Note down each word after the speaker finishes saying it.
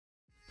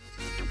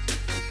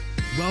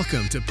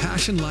Welcome to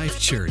Passion Life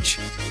Church.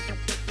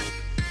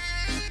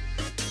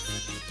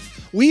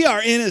 We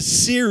are in a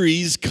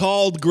series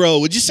called Grow.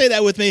 Would you say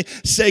that with me?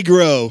 Say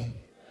grow.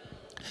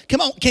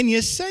 Come on, can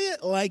you say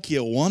it like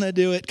you want to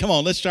do it? Come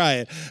on, let's try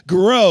it.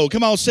 Grow.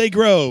 Come on, say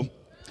grow.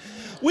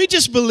 We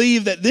just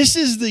believe that this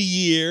is the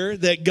year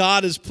that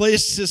God has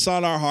placed this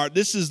on our heart.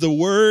 This is the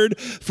word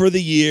for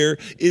the year,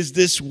 is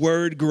this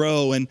word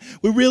grow. And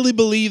we really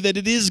believe that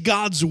it is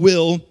God's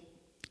will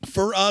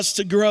for us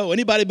to grow.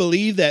 Anybody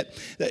believe that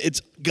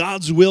it's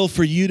God's will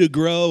for you to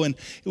grow? And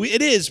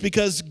it is,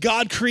 because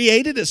God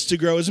created us to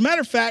grow. As a matter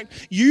of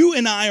fact, you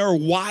and I are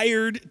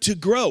wired to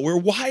grow. We're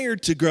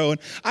wired to grow. And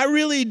I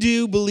really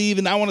do believe,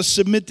 and I want to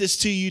submit this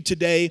to you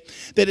today,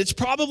 that it's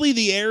probably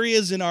the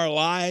areas in our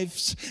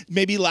lives,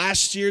 maybe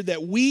last year,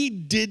 that we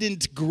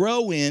didn't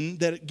grow in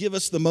that give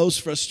us the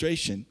most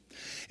frustration.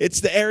 It's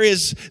the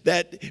areas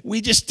that we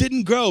just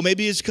didn't grow.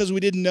 Maybe it's because we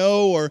didn't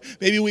know, or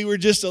maybe we were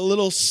just a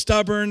little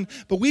stubborn.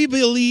 But we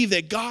believe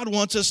that God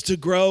wants us to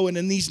grow. And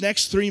in these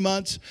next 3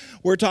 months,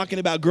 we're talking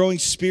about growing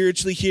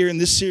spiritually here in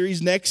this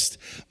series. Next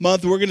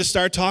month, we're going to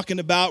start talking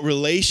about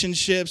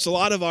relationships. A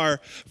lot of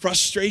our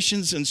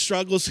frustrations and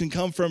struggles can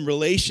come from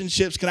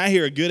relationships. Can I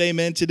hear a good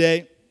amen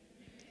today?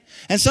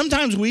 And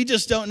sometimes we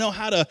just don't know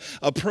how to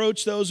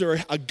approach those, or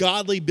a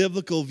godly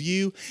biblical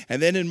view. And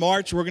then in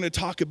March, we're going to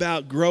talk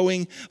about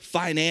growing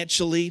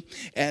financially.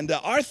 And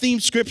our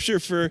theme scripture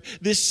for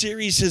this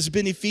series has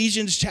been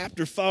Ephesians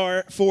chapter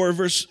 4,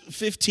 verse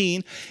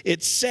 15.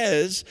 It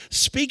says,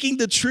 speaking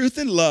the truth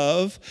in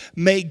love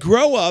may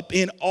grow up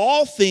in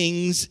all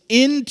things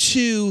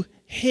into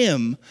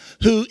Him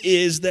who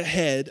is the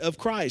head of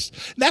Christ.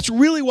 That's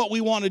really what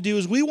we want to do,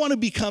 is we want to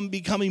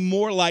becoming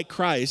more like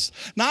Christ.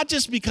 Not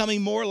just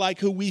becoming more like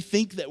who we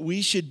think that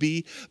we should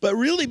be, but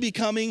really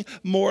becoming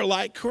more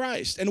like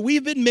Christ. And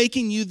we've been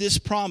making you this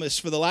promise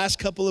for the last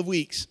couple of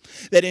weeks,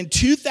 that in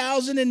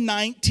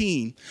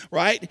 2019,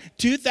 right?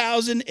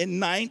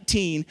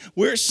 2019,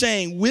 we're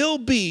saying will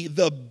be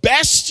the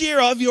best year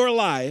of your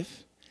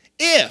life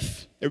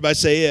if, everybody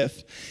say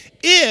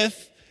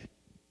if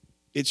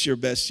it's your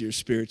best year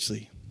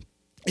spiritually.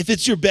 If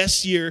it's your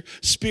best year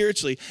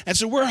spiritually. And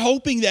so we're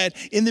hoping that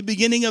in the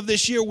beginning of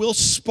this year, we'll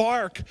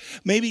spark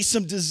maybe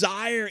some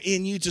desire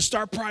in you to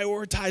start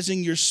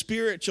prioritizing your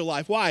spiritual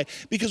life. Why?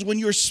 Because when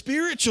your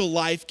spiritual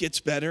life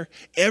gets better,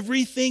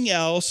 everything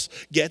else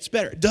gets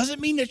better. It doesn't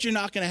mean that you're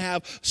not going to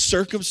have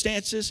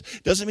circumstances.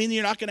 Doesn't mean that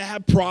you're not going to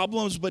have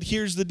problems. But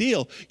here's the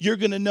deal. You're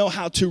going to know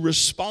how to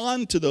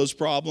respond to those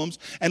problems.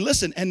 And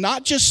listen, and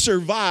not just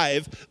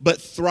survive, but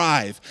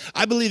thrive.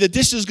 I believe that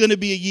this is going to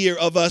be a year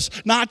of us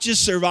not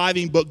just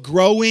surviving, but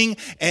growing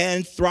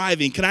and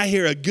thriving. Can I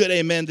hear a good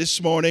amen this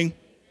morning?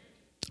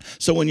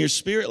 So when your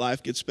spirit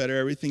life gets better,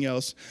 everything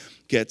else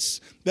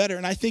gets better.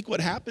 And I think what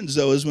happens,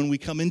 though, is when we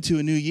come into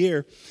a new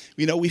year,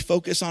 we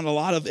focus on a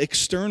lot of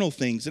external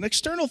things. And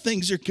external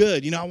things are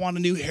good. I want a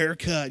new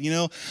haircut.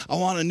 I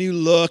want a new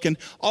look. And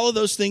all of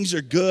those things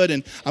are good.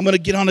 And I'm going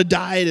to get on a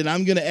diet and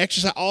I'm going to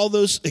exercise. All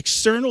those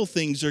external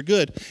things are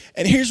good.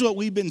 And here's what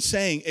we've been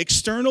saying.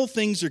 External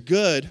things are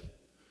good,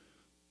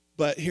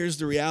 but here's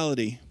the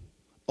reality.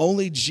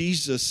 Only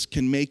Jesus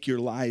can make your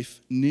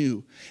life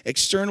new.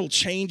 External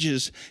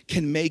changes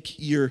can make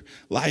your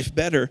life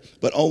better,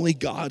 but only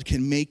God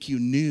can make you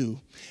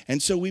new.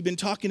 And so we've been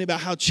talking about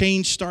how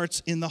change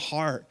starts in the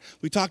heart.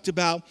 We talked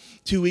about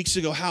 2 weeks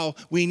ago how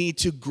we need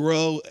to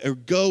grow, or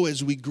go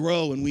as we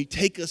grow and we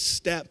take a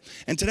step.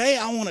 And today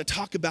I want to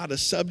talk about a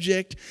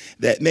subject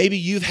that maybe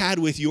you've had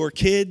with your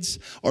kids,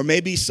 or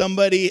maybe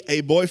somebody,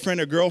 a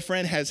boyfriend or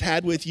girlfriend, has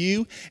had with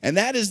you. And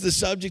that is the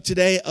subject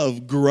today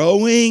of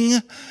growing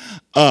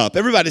up.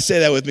 Everybody say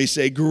that with me.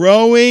 Say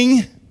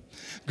growing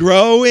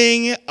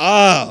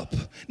up.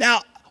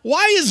 Now,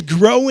 why is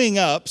growing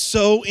up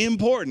so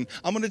important?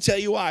 I'm going to tell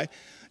you why.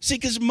 See,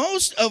 because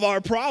most of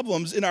our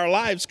problems in our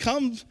lives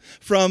come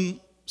from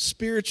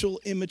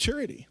spiritual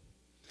immaturity.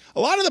 A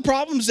lot of the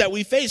problems that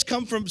we face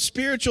come from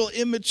spiritual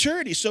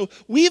immaturity. So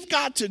we've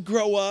got to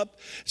grow up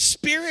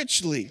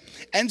spiritually.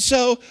 And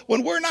so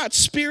when we're not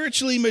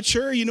spiritually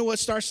mature, you know what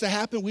starts to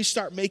happen? We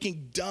start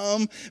making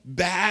dumb,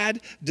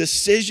 bad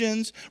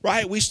decisions,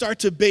 right? We start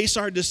to base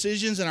our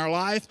decisions in our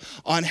life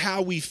on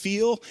how we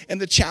feel. And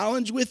the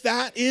challenge with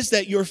that is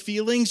that your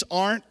feelings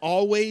aren't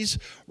always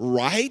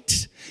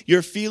right.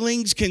 Your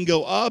feelings can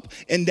go up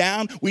and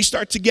down. We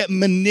start to get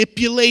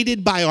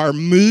manipulated by our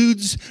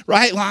moods,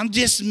 right? Well, I'm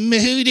just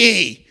moody.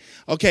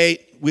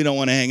 Okay, we don't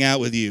want to hang out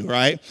with you,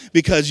 right?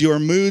 Because your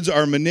moods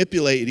are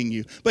manipulating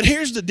you. But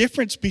here's the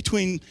difference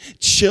between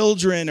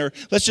children, or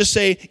let's just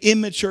say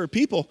immature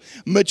people.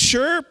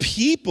 Mature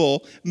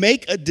people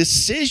make a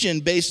decision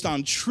based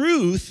on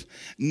truth,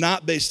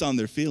 not based on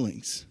their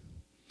feelings.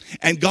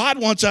 And God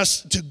wants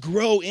us to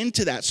grow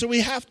into that. So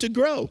we have to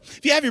grow.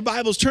 If you have your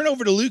Bibles, turn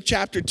over to Luke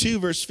chapter 2,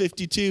 verse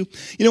 52.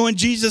 You know, when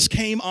Jesus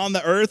came on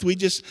the earth, we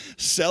just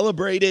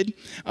celebrated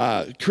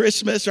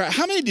Christmas. Right?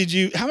 How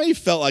many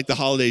felt like the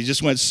holidays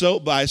just went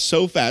by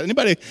so fast?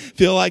 Anybody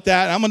feel like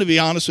that? I'm going to be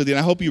honest with you, and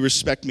I hope you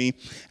respect me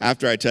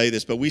after I tell you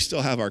this, but we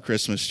still have our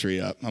Christmas tree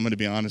up. I'm going to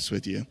be honest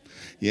with you.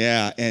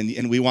 Yeah,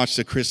 and we watched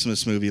a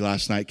Christmas movie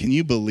last night. Can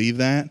you believe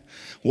that?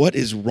 What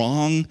is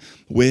wrong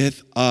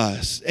with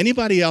us?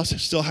 Anybody else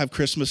still have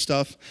Christmas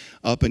stuff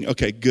up? And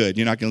okay, good.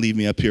 You're not going to leave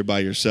me up here by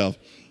yourself.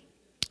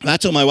 I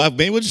told my wife,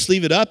 maybe we'll just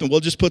leave it up and we'll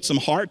just put some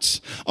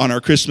hearts on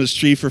our Christmas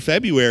tree for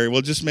February.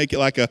 We'll just make it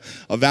like a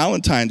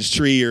Valentine's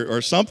tree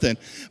or something.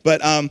 But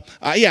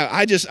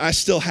I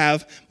still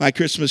have my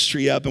Christmas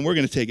tree up and we're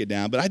going to take it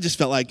down. But I just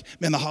felt like,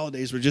 man, the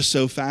holidays were just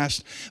so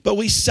fast. But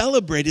we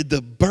celebrated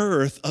the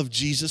birth of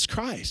Jesus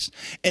Christ.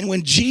 And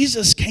when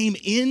Jesus came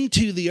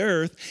into the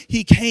earth,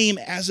 he came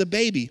as a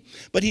baby.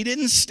 But he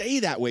didn't stay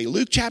that way.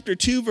 Luke chapter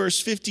 2,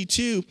 verse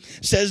 52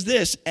 says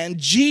this, and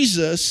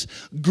Jesus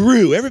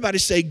grew. Everybody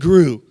say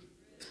grew.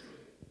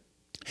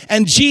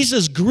 And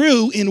Jesus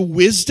grew in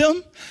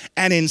wisdom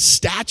and in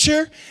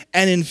stature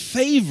and in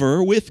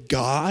favor with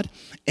God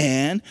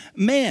and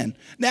man.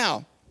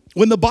 Now,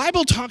 when the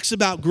Bible talks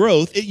about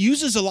growth, it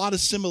uses a lot of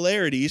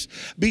similarities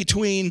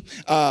between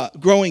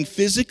growing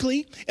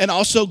physically and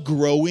also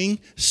growing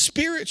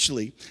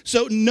spiritually.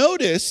 So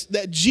notice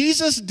that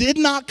Jesus did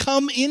not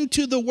come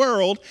into the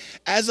world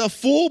as a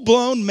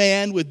full-blown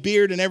man with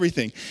beard and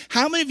everything.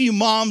 How many of you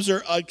moms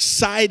are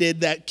excited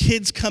that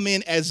kids come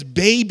in as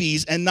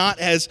babies and not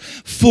as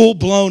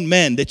full-blown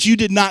men? That you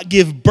did not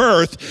give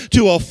birth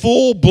to a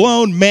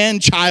full-blown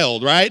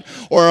man-child, right?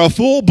 Or a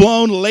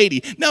full-blown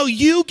lady. No,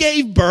 you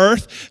gave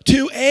birth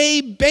to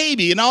a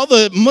baby. And all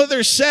the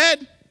mothers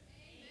said,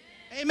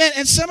 amen.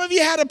 And some of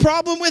you had a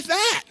problem with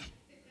that,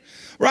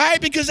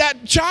 right? Because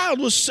that child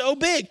was so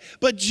big.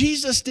 But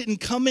Jesus didn't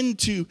come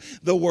into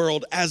the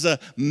world as a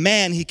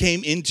man. He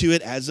came into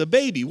it as a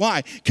baby.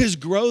 Why? Because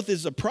growth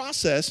is a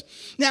process.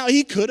 Now,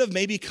 he could have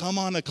maybe come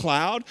on a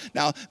cloud.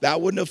 Now,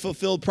 that wouldn't have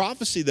fulfilled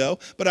prophecy, though.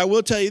 But I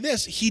will tell you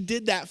this. He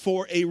did that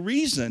for a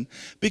reason,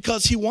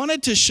 because he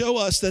wanted to show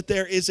us that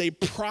there is a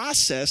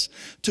process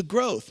to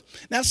growth.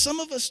 Now,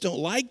 some of us don't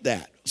like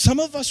that.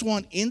 Some of us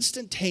want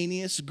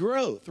instantaneous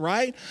growth,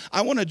 right?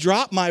 I want to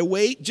drop my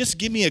weight. Just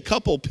give me a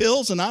couple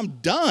pills and I'm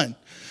done,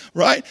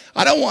 right?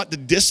 I don't want the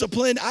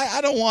discipline. I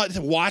don't want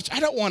to watch.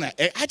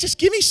 I just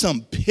give me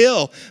some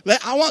pill.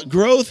 I want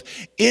growth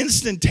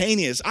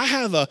instantaneous. I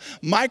have a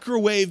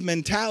microwave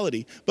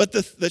mentality. But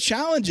the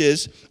challenge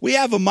is we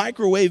have a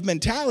microwave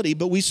mentality,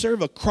 but we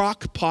serve a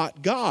crock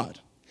pot God.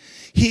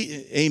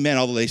 Amen.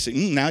 All the ladies say,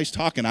 now he's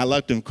talking. I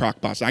love them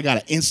crock pots. I got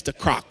an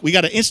Instacrock. We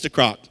got an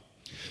Instacrock,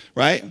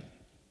 right?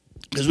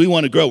 Because we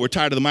want to grow. We're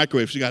tired of the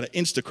microwave, so we got an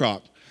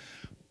Instacrock,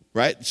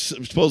 right?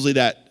 Supposedly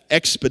that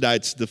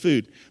expedites the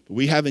food. But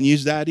we haven't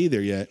used that either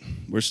yet.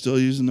 We're still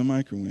using the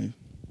microwave.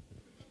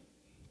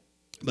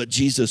 But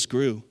Jesus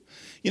grew.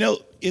 You know,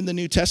 in the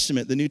New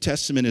Testament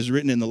is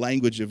written in the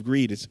language of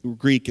Greek.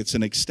 It's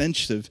an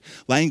extensive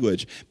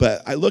language.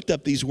 But I looked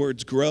up these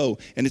words, grow,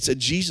 and it said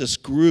Jesus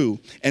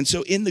grew. And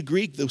so in the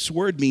Greek, this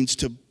word means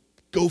to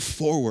go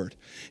forward.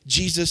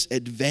 Jesus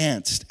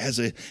advanced as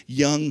a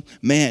young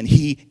man.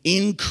 He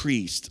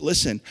increased,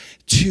 listen,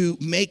 to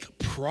make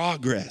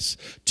progress,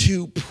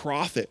 to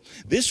profit.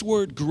 This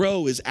word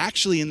grow is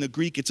actually in the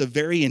Greek, it's a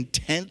very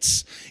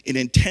intense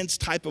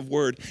type of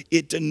word.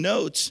 It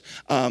denotes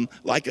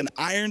like an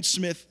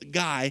ironsmith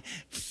guy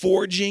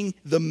forging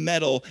the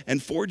metal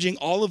and forging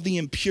all of the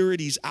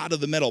impurities out of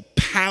the metal,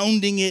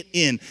 pounding it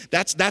in.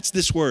 That's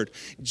this word.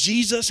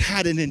 Jesus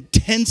had an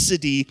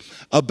intensity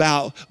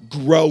about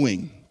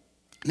growing.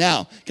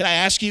 Now, can I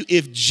ask you,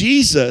 if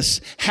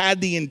Jesus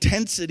had the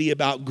intensity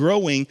about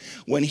growing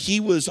when he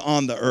was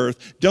on the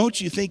earth,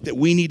 don't you think that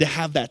we need to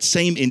have that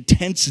same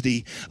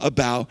intensity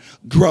about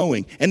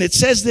growing? And it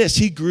says this,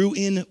 he grew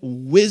in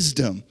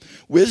wisdom.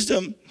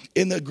 Wisdom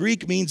in the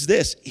Greek means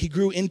this, he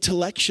grew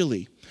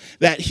intellectually,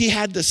 that he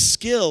had the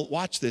skill,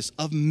 watch this,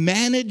 of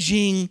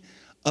managing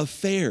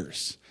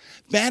affairs.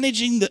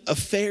 Managing the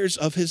affairs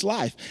of his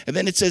life. And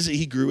then it says that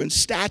he grew in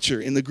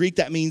stature. In the Greek,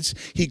 that means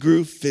he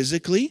grew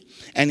physically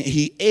and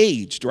he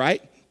aged,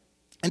 right?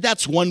 And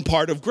that's one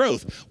part of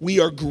growth. We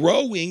are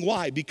growing.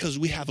 Why? Because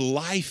we have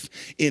life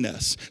in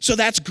us. So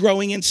that's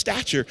growing in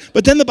stature.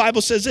 But then the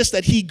Bible says this,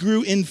 that he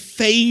grew in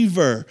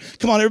favor.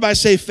 Come on, everybody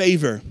say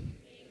favor.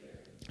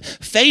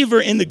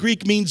 Favor in the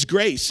Greek means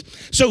grace.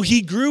 So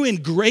he grew in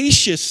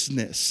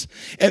graciousness.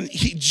 And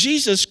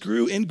Jesus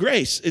grew in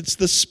grace. It's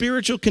the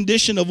spiritual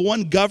condition of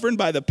one governed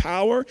by the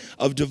power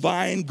of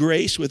divine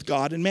grace with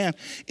God and man.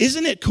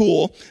 Isn't it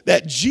cool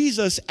that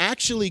Jesus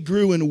actually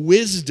grew in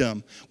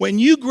wisdom? When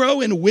you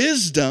grow in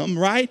wisdom,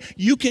 right,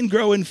 you can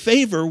grow in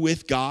favor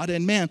with God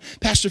and man.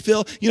 Pastor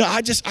Phil,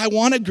 I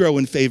want to grow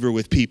in favor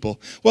with people.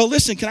 Well,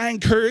 listen, can I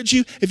encourage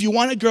you? If you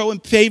want to grow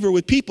in favor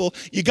with people,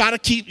 you got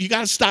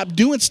to stop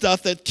doing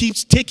stuff that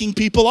keeps ticking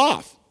people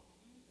off.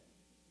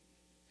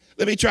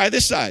 Let me try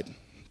this side.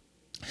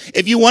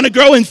 If you want to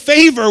grow in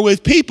favor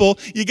with people,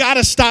 you got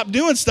to stop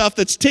doing stuff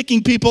that's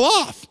ticking people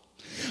off,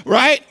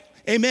 right?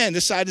 Amen.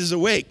 This side is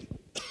awake.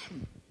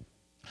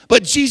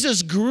 But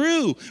Jesus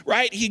grew,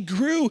 right? He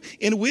grew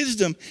in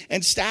wisdom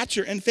and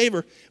stature and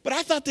favor. But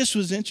I thought this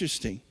was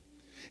interesting.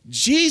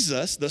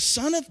 Jesus, the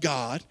Son of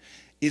God,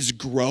 is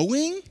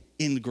growing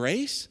in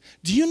grace.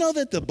 Do you know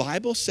that the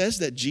Bible says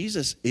that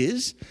Jesus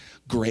is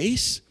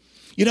grace?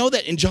 You know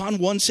that in John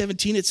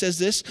 1:17 it says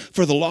this,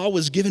 for the law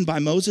was given by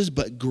Moses,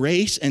 but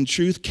grace and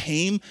truth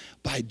came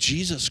by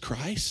Jesus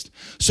Christ.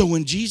 So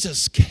when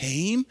Jesus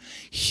came,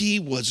 he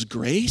was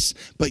grace,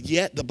 but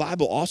yet the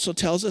Bible also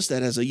tells us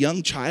that as a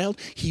young child,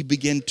 he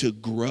began to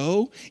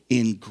grow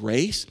in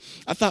grace.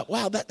 I thought,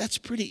 wow, that's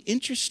pretty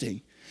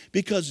interesting.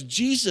 Because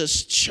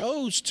Jesus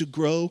chose to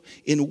grow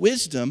in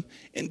wisdom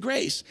and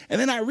grace. And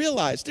then I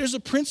realized there's a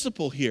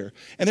principle here.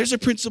 And there's a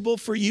principle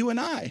for you and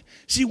I.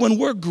 See, when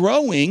we're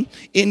growing,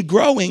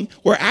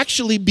 we're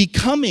actually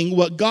becoming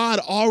what God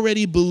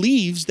already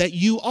believes that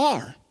you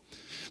are.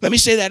 Let me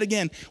say that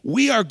again.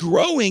 We are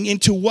growing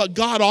into what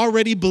God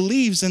already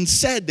believes and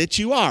said that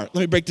you are. Let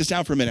me break this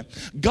down for a minute.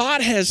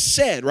 God has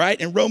said, right,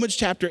 in Romans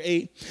chapter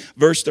 8,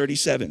 verse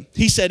 37,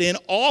 he said, in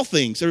all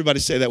things, everybody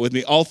say that with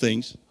me, all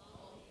things.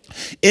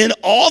 In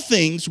all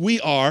things,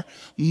 we are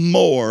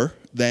more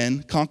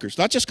than conquerors.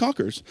 Not just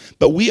conquerors,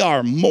 but we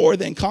are more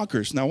than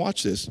conquerors. Now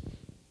watch this.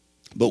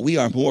 But we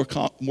are more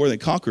than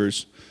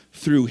conquerors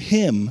through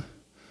him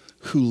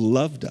who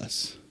loved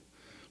us.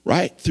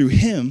 Right? Through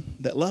him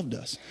that loved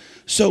us.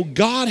 So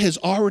God has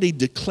already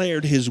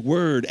declared his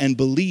word and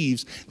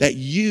believes that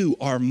you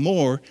are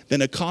more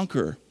than a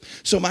conqueror.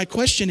 So my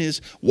question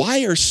is,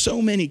 why are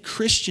so many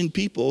Christian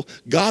people,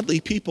 godly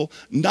people,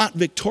 not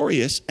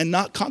victorious and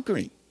not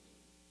conquering?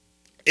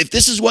 If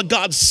this is what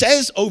God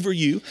says over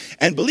you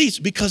and believes,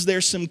 because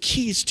there's some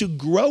keys to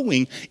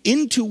growing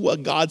into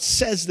what God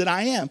says that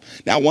I am.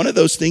 Now, one of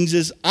those things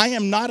is I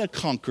am not a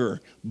conqueror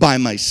by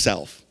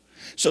myself.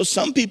 So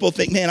some people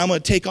think, man, I'm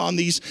going to take on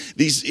these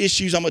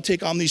issues. I'm going to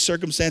take on these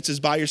circumstances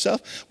by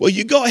yourself. Well,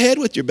 you go ahead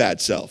with your bad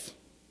self.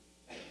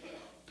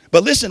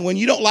 But listen, when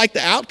you don't like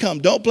the outcome,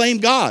 don't blame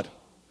God.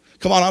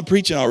 Come on, I'm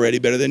preaching already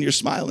better than you're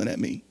smiling at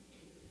me.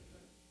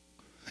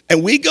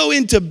 And we go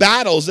into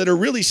battles that are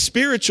really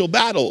spiritual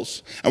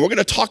battles. And we're going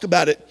to talk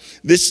about it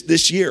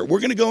this year. We're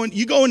going to go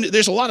in,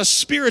 there's a lot of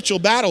spiritual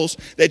battles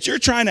that you're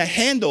trying to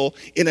handle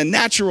in a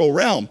natural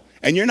realm.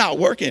 And you're not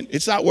working.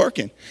 It's not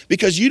working.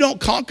 Because you don't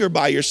conquer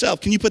by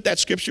yourself. Can you put that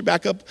scripture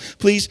back up,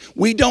 please?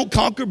 We don't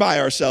conquer by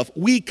ourselves.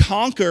 We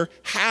conquer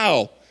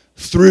how?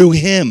 Through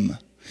him.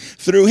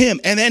 Through him.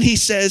 And then he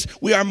says,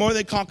 we are more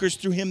than conquerors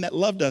through him that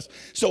loved us.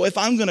 So if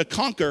I'm going to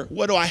conquer,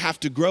 what do I have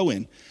to grow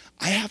in?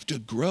 I have to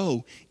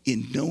grow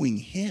in knowing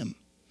him.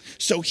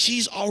 So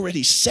he's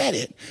already said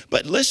it.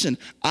 But listen,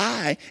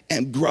 I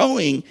am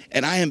growing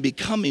and I am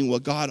becoming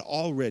what God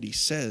already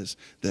says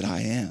that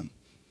I am.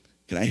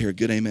 Can I hear a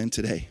good amen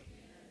today?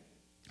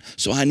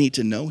 So I need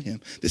to know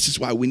him. This is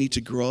why we need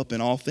to grow up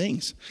in all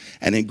things.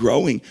 And in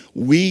growing,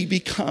 we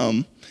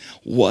become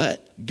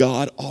what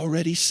God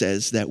already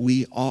says that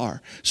we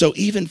are. So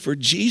even for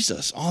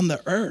Jesus on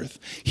the earth,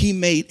 he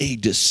made a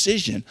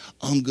decision.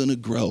 I'm going to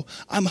grow.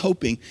 I'm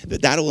hoping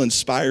that that'll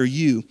inspire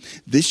you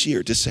this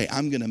year to say,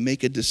 I'm going to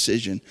make a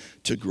decision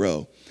to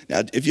grow.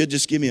 Now, if you'll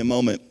just give me a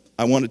moment,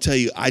 I want to tell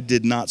you, I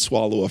did not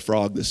swallow a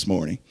frog this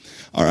morning.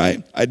 All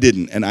right? I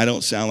didn't. And I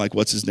don't sound like,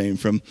 what's his name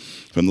from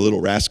the Little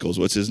Rascals?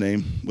 What's his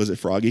name? Was it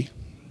Froggy?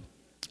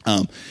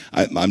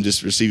 I'm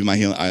just receiving my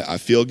healing. I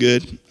feel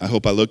good. I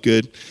hope I look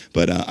good.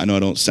 But I know I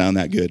don't sound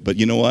that good. But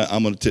you know what?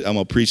 I'm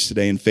gonna preach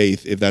today in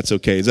faith, if that's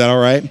okay. Is that all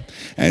right?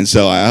 And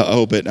so I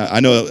hope it. I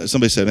know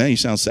somebody said, man, you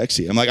sound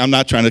sexy. I'm like, I'm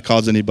not trying to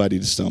cause anybody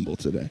to stumble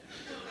today.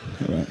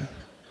 All right.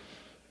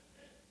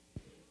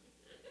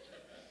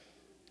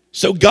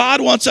 So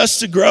God wants us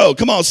to grow.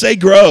 Come on, say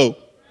grow.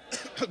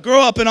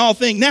 Grow up in all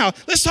things. Now,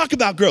 let's talk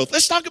about growth.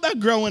 Let's talk about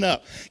growing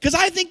up. Because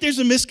I think there's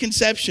a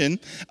misconception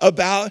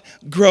about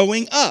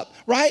growing up,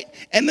 right?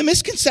 And the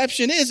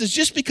misconception is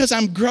just because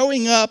I'm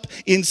growing up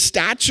in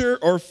stature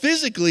or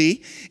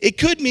physically, it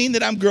could mean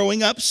that I'm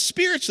growing up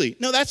spiritually.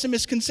 No, that's a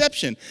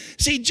misconception.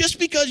 See, just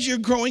because you're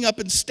growing up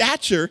in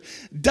stature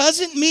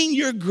doesn't mean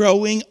you're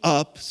growing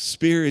up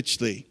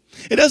spiritually.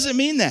 It doesn't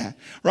mean that,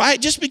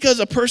 right? Just because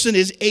a person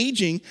is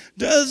aging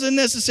doesn't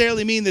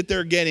necessarily mean that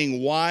they're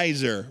getting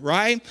wiser,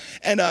 right?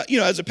 And,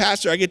 as a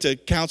pastor, I get to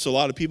counsel a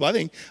lot of people. I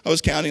think I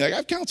was counting,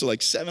 I've counseled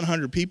like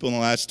 700 people in the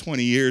last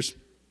 20 years.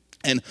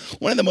 And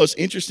one of the most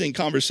interesting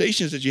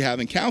conversations that you have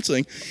in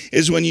counseling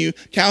is when you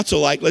counsel,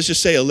 like, let's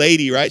just say a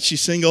lady, right?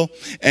 She's single,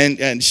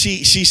 and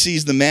she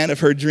sees the man of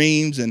her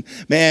dreams, and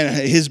man,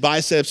 his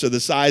biceps are the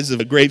size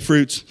of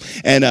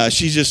grapefruits, and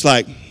she's just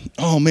like,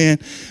 oh man,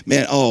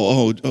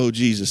 oh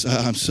Jesus,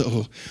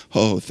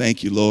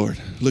 thank you, Lord.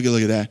 Look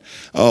at that.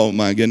 Oh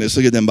my goodness,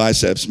 look at them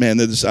biceps, man.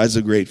 They're the size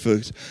of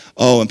grapefruits.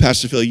 Oh, and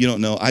Pastor Phil, you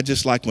don't know. I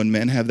just like when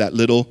men have that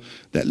little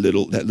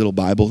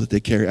Bible that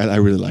they carry. I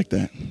really like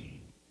that.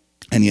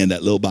 And he had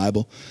that little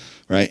Bible,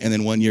 right? And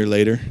then 1 year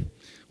later,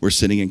 we're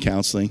sitting in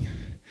counseling,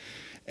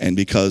 And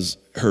because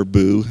her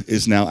boo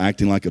is now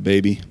acting like a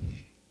baby,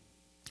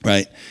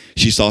 right?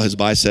 She saw his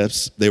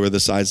biceps. They were the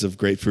size of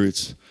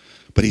grapefruits,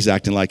 but he's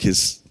acting like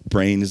his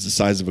brain is the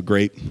size of a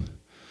grape,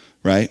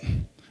 right?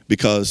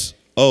 Because,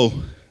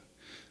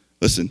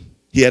 listen,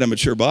 he had a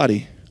mature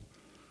body,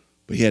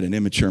 but he had an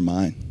immature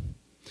mind.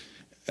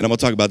 And I'm going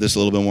to talk about this a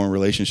little bit more in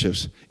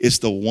relationships. It's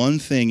the one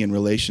thing in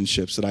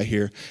relationships that I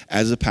hear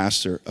as a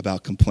pastor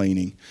about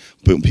complaining,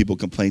 but when people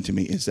complain to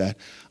me, is that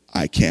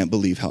I can't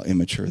believe how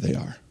immature they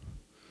are.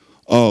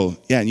 Oh,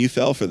 yeah, and you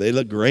fell for it. They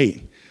look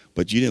great,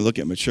 but you didn't look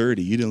at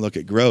maturity. You didn't look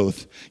at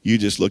growth. You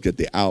just looked at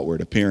the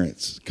outward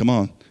appearance. Come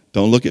on,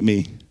 don't look at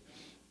me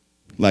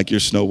like you're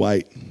Snow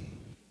White,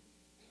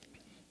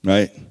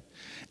 right?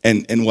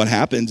 And what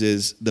happens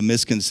is the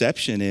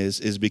misconception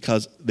is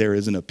because there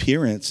is an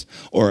appearance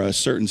or a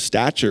certain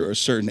stature or a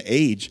certain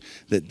age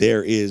that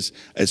there is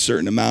a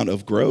certain amount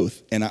of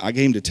growth. And I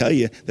came to tell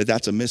you that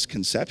that's a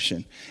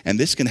misconception. And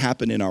this can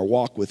happen in our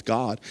walk with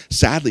God.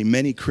 Sadly,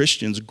 many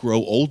Christians grow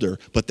older,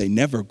 but they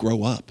never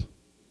grow up.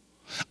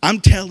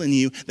 I'm telling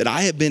you that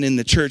I have been in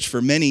the church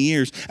for many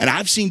years, and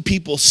I've seen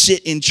people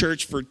sit in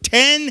church for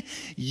 10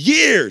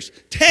 years,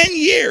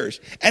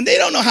 and they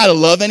don't know how to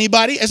love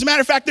anybody. As a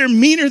matter of fact, they're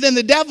meaner than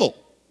the devil.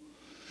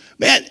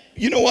 Man,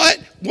 you know what?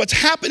 What's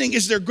happening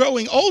is they're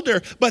growing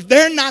older, but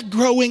they're not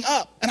growing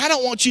up. And I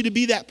don't want you to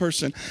be that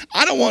person.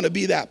 I don't want to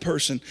be that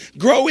person.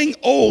 Growing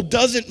old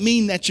doesn't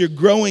mean that you're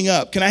growing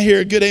up. Can I hear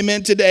a good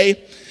amen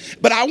today?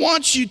 But I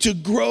want you to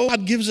grow.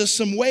 God gives us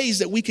some ways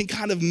that we can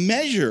kind of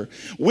measure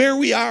where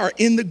we are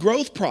in the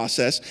growth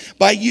process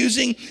by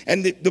using,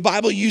 and the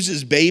Bible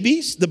uses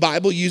babies, the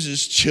Bible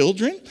uses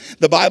children,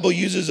 the Bible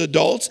uses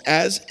adults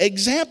as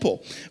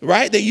example,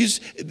 right? They use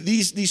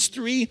these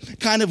three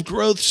kind of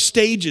growth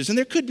stages, and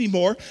there could be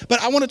more, but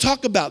I want to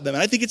talk about them.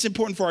 And I think it's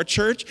important for our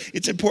church.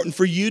 It's important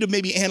for you to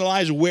maybe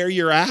analyze where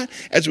you're at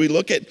as we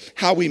look at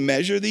how we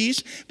measure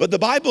these. But the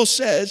Bible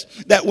says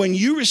that when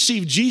you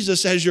receive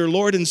Jesus as your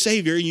Lord and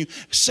Savior, you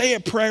say a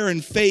prayer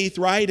in faith,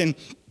 right? And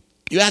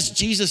you ask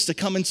Jesus to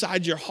come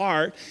inside your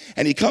heart,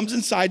 and he comes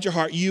inside your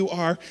heart. You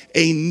are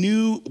a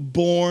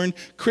newborn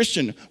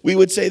Christian. We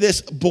would say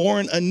this,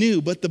 born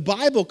anew, but the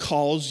Bible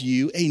calls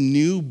you a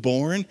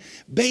newborn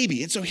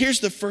baby. And so here's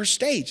the first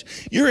stage.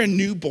 You're a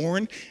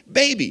newborn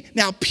baby.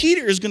 Now,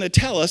 Peter is going to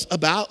tell us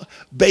about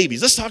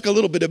babies. Let's talk a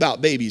little bit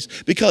about babies,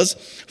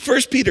 because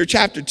 1 Peter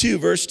chapter 2,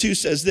 verse 2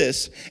 says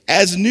this,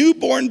 as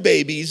newborn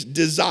babies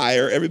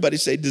desire, everybody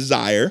say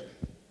desire.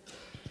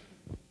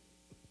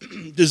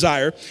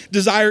 Desire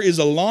is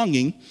a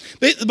longing.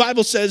 The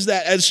Bible says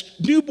that as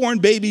newborn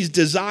babies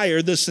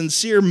desire the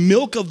sincere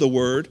milk of the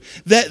word,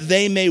 that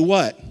they may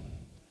what?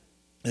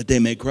 That they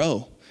may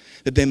grow.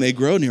 That they may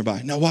grow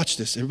nearby. Now watch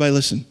this. Everybody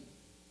listen.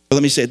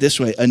 Let me say it this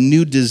way. A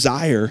new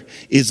desire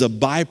is a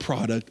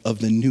byproduct of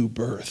the new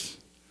birth.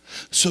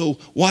 So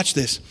watch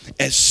this.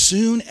 As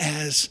soon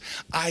as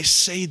I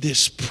say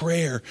this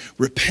prayer,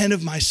 repent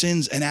of my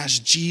sins and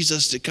ask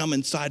Jesus to come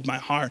inside my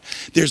heart,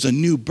 there's a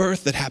new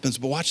birth that happens.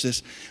 But watch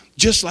this.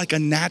 Just like a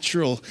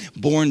natural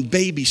born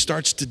baby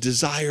starts to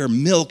desire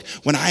milk,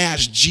 when I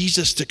ask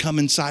Jesus to come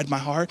inside my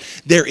heart,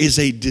 there is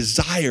a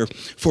desire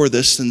for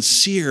the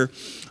sincere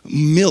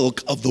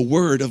milk of the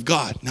Word of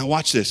God. Now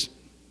watch this.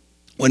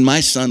 When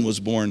my son was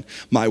born,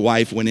 my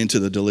wife went into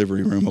the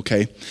delivery room,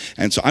 okay?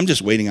 And so I'm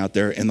just waiting out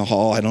there in the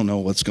hall. I don't know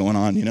what's going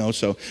on,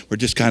 so we're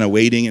just kind of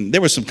waiting. And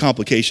there were some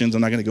complications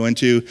I'm not going to go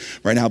into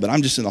right now, but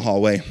I'm just in the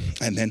hallway.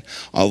 And then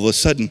all of a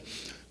sudden,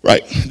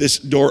 right, this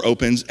door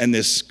opens, and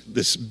this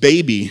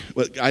baby,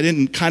 I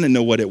didn't kind of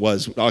know what it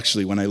was,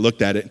 actually, when I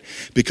looked at it,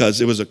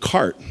 because it was a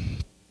cart.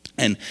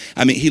 And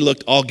I mean, he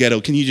looked all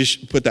ghetto. Can you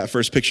just put that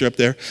first picture up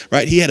there?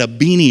 Right? He had a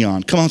beanie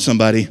on. Come on,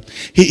 somebody.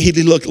 He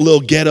looked a little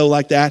ghetto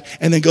like that.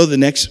 And then go to the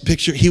next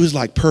picture. He was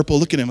like purple.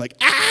 Look at him like,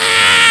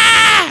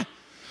 ah!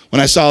 When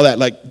I saw that,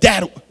 like,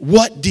 Dad,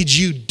 what did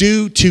you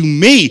do to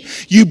me?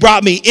 You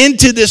brought me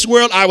into this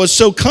world. I was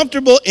so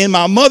comfortable in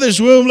my mother's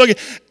womb. Looking,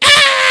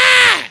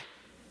 ah!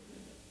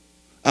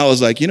 I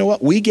was like, you know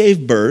what? We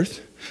gave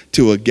birth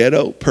to a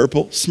ghetto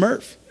purple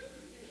Smurf.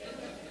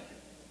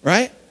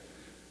 Right?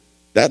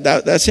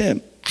 That's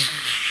him.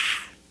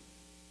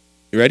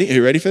 You ready? Are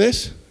you ready for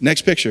this?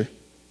 Next picture.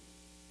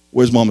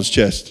 Where's mama's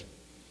chest?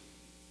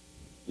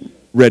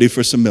 Ready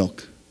for some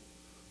milk.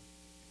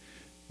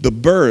 The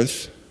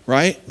birth,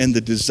 right, and the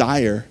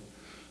desire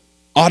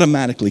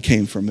automatically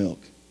came from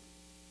milk.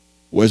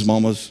 Where's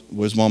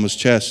mama's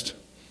chest?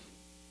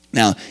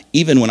 Now,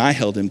 even when I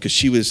held him, because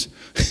she was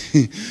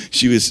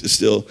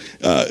still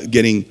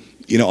getting,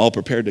 all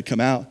prepared to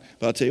come out.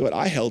 But I'll tell you what,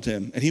 I held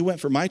him, and he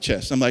went for my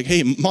chest. I'm like,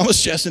 hey, mama's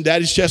chest and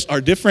daddy's chest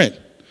are different.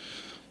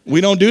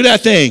 We don't do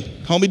that thing.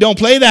 Homie, don't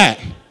play that.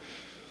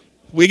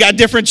 We got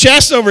different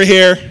chests over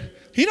here.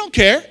 He don't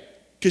care,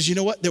 because you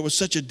know what? There was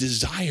such a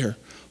desire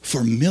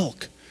for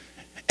milk.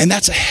 And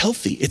that's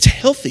it's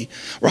healthy,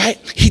 right?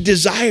 He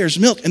desires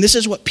milk. And this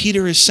is what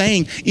Peter is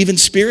saying, even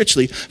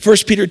spiritually.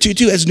 1 Peter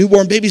 2:2, as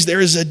newborn babies, there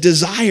is a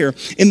desire.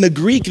 In the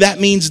Greek, that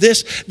means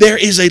this: there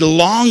is a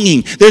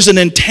longing, there's an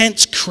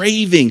intense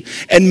craving.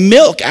 And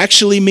milk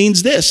actually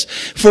means this: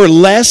 for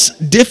less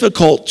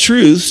difficult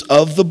truths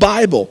of the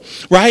Bible,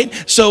 right?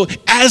 So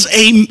as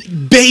a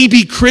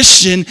baby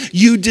Christian,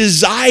 you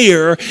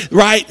desire,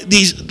 right,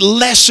 these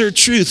lesser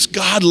truths.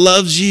 God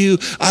loves you,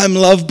 I'm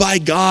loved by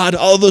God,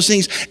 all those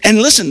things.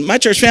 And listen, my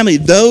church family,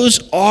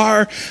 those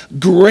are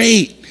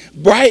great,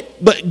 right?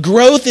 But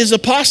growth is a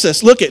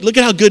process. Look at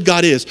how good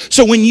God is.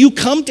 So when you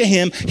come to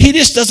him, he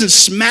just doesn't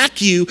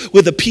smack you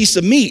with a piece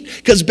of meat,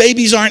 because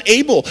babies aren't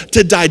able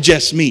to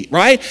digest meat,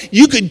 right?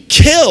 You could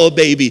kill a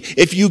baby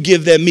if you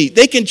give them meat.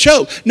 They can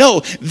choke. No,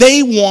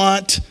 they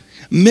want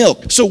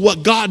milk. So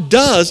what God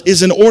does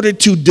is, in order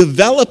to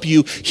develop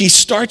you, he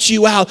starts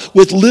you out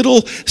with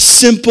little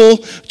simple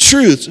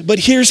truths. But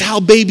here's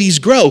how babies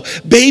grow.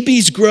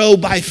 Babies grow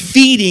by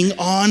feeding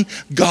on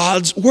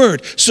God's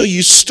word. So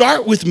you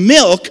start with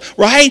milk,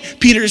 right?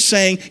 Peter's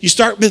saying you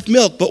start with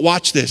milk, but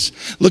watch this.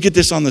 Look at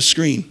this on the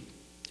screen.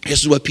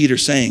 This is what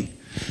Peter's saying.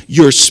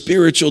 Your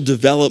spiritual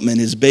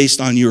development is based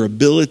on your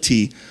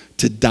ability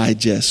to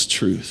digest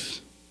truth.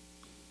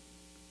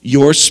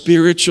 Your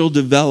spiritual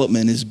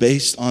development is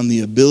based on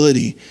the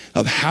ability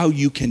of how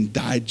you can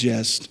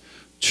digest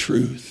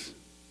truth.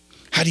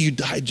 How do you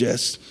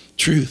digest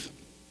truth?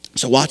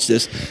 So watch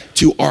this.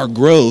 To our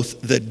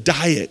growth, the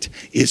diet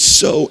is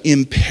so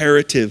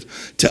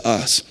imperative to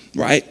us,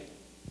 right?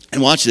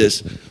 And watch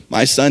this.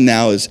 My son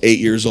now is 8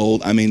 years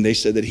old. I mean, they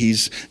said that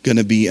he's going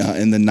to be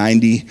in the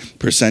 90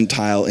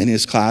 percentile in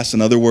his class.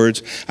 In other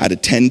words, out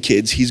of 10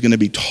 kids, he's going to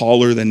be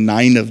taller than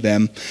 9 of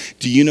them.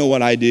 Do you know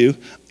what I do?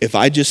 If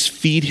I just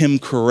feed him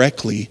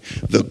correctly,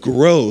 the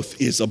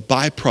growth is a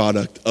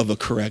byproduct of a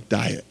correct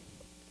diet.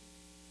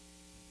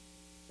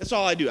 That's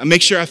all I do. I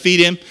make sure I feed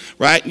him,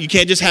 right? You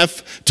can't just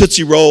have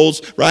Tootsie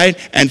Rolls, right?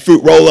 And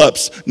fruit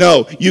roll-ups.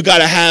 No, you got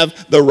to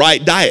have the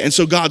right diet. And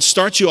so God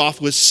starts you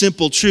off with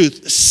simple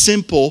truth.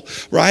 Simple,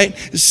 right?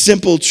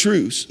 Simple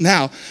truths.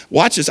 Now,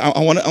 watch this. I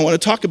want to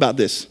talk about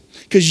this.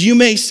 Because you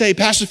may say,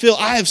 Pastor Phil,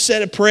 I have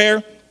said a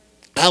prayer.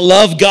 I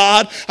love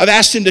God. I've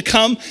asked him to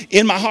come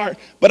in my heart.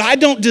 But I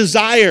don't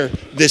desire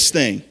this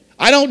thing.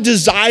 I don't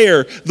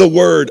desire the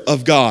word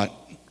of God.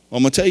 Well,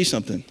 I'm going to tell you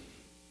something.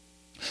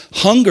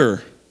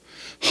 Hunger,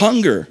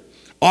 and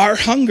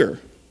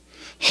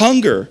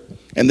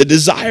the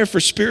desire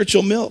for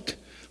spiritual milk.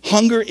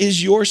 Hunger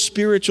is your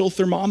spiritual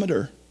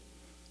thermometer.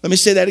 Let me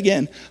say that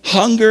again.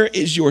 Hunger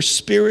is your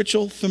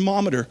spiritual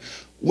thermometer.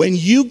 When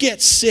you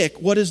get sick,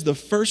 what is the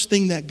first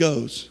thing that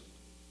goes?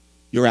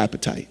 Your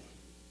appetite.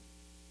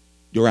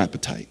 Your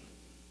appetite.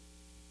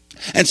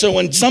 And so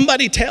when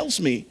somebody tells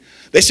me,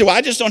 they say, well,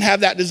 I just don't have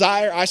that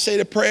desire. I say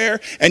the prayer.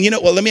 And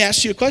let me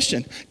ask you a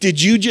question.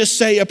 Did you just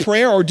say a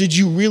prayer, or did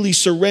you really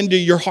surrender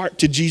your heart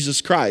to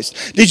Jesus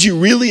Christ? Did you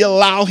really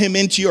allow him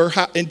into your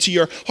heart?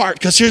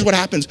 Because here's what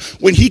happens.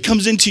 When he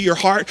comes into your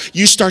heart,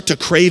 you start to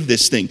crave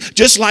this thing.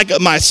 Just like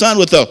my son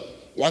with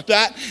like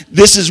that,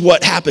 this is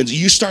what happens.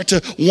 You start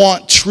to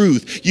want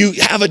truth. You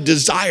have a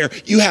desire.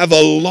 You have a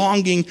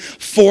longing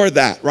for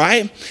that,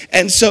 right?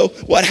 And so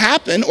what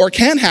happened, or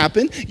can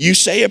happen, you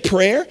say a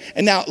prayer.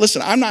 And now,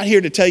 listen, I'm not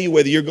here to tell you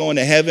whether you're going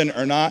to heaven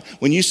or not.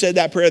 When you said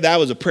that prayer, that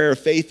was a prayer of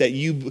faith that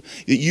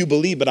you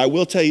believe. But I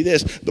will tell you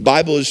this, the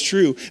Bible is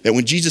true, that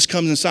when Jesus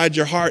comes inside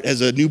your heart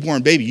as a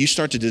newborn baby, you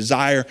start to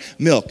desire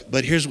milk.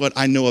 But here's what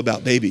I know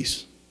about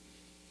babies.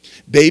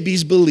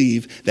 Babies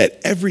believe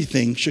that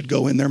everything should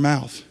go in their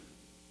mouth.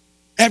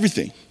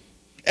 Everything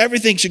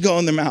should go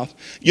in their mouth.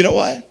 You know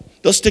what?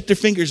 They'll stick their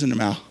fingers in their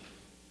mouth,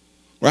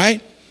 right?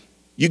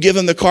 You give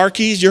them your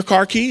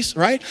car keys,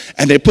 right?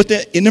 And they put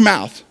that in their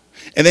mouth.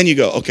 And then you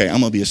go, okay, I'm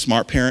going to be a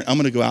smart parent. I'm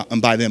going to go out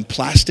and buy them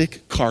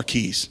plastic car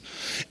keys.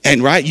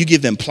 And right, you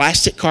give them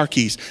plastic car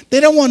keys. They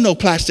don't want no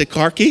plastic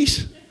car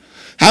keys.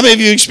 How many of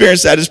you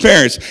experienced that as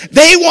parents?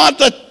 They want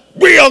the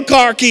real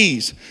car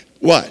keys.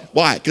 What?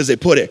 Why? Because they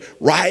put it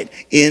right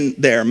in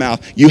their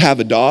mouth. You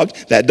have a dog.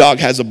 That dog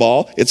has a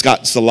ball. It's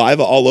got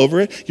saliva all over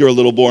it. You're a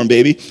little born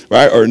baby,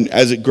 right? Or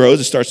as it grows,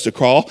 it starts to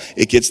crawl.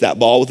 It gets that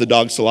ball with the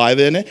dog's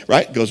saliva in it,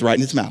 right? It goes right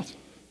in its mouth.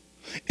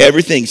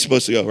 Everything's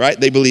supposed to go, right?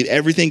 They believe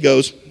everything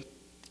goes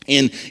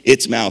in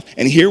its mouth.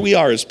 And here we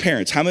are as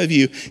parents. How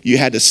many of you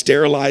had to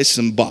sterilize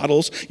some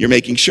bottles? You're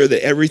making sure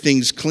that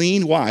everything's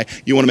clean. Why?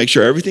 You want to make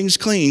sure everything's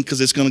clean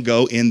because it's going to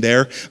go in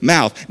their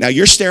mouth. Now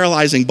you're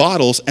sterilizing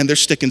bottles and they're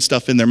sticking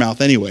stuff in their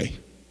mouth anyway.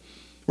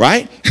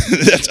 Right?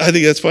 I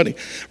think that's funny.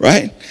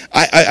 Right?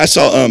 I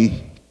saw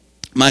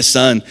my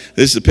son,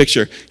 this is a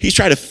picture. He's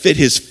trying to fit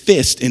his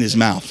fist in his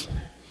mouth.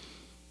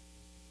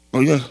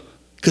 Oh yeah.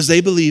 Because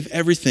they believe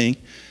everything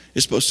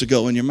is supposed to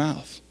go in your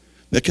mouth.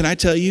 Now can I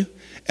tell you,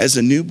 as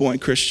a newborn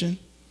Christian,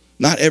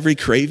 not every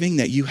craving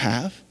that you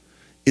have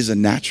is a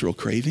natural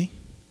craving.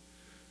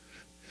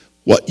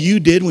 What you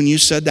did when you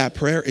said that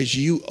prayer is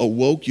you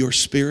awoke your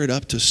spirit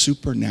up to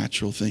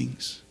supernatural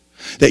things.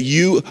 That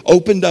you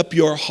opened up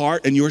your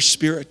heart and your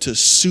spirit to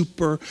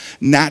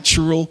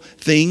supernatural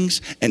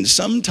things. And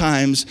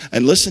sometimes,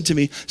 and listen to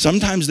me,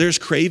 sometimes there's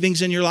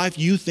cravings in your life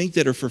you think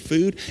that are for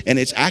food, and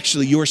it's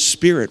actually your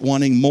spirit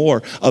wanting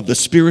more of the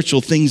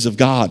spiritual things of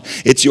God.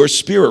 It's your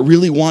spirit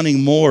really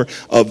wanting more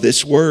of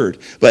this word.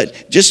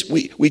 But just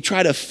we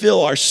try to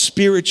fill our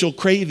spiritual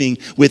craving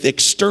with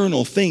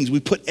external things. We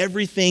put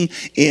everything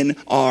in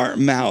our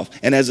mouth.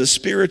 And as a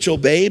spiritual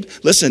babe,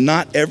 listen,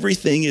 not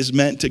everything is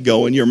meant to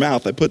go in your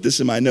mouth. I put this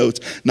in my notes.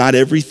 Not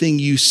everything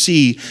you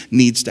see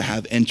needs to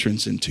have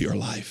entrance into your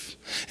life.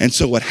 And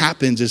so what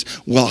happens is,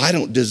 well, I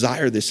don't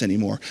desire this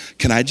anymore.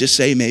 Can I just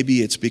say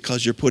maybe it's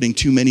because you're putting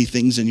too many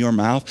things in your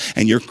mouth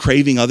and you're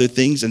craving other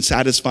things and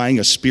satisfying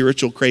a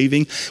spiritual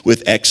craving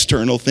with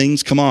external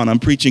things? Come on, I'm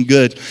preaching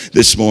good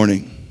this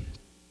morning.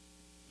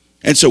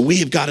 And so we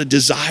have got to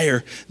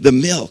desire the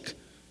milk.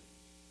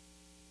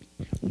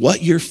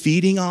 What you're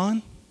feeding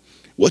on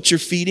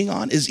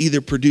is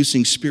either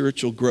producing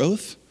spiritual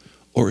growth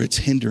or it's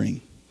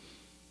hindering.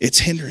 It's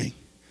hindering.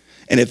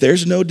 And if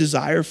there's no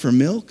desire for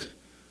milk,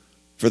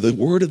 for the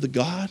word of the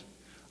God,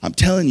 I'm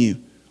telling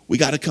you, we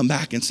got to come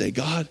back and say,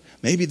 God,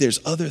 maybe there's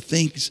other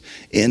things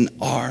in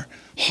our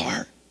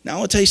heart. Now, I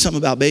want to tell you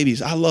something about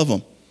babies. I love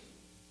them.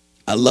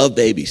 I love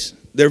babies.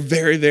 They're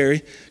very,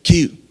 very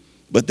cute,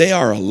 but they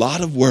are a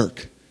lot of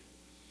work.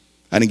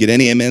 I didn't get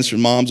any amens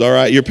from moms. All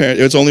right, your parent,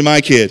 it's only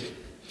my kid.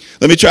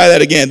 Let me try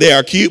that again. They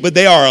are cute, but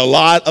they are a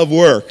lot of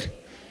work.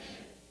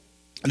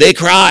 They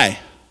cry.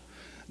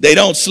 They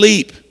don't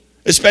sleep,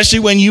 especially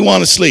when you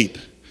want to sleep.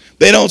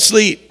 They don't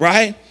sleep,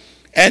 right?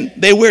 And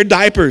they wear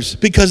diapers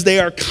because they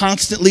are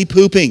constantly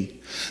pooping.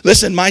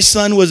 Listen, my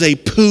son was a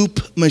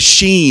poop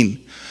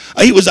machine.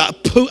 He was a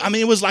poop. I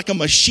mean, it was like a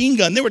machine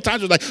gun. There were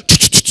times it was like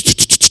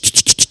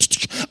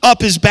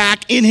up his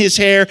back, in his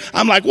hair.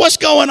 I'm like, what's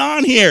going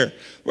on here,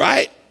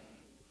 right?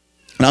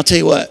 And I'll tell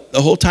you what,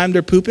 the whole time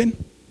they're pooping,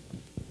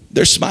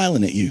 they're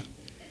smiling at you.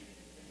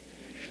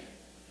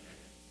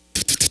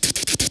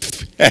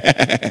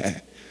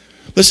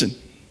 Listen,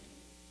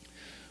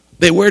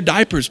 they wear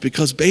diapers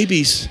because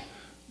babies,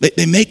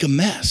 they make a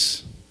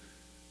mess.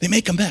 They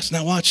make a mess.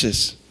 Now watch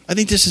this. I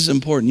think this is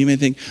important. You may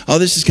think, oh,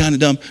 this is kind of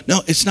dumb.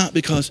 No, it's not,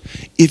 because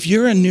if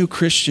you're a new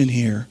Christian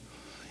here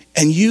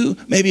and you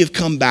maybe have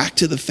come back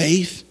to the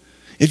faith,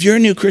 if you're a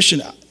new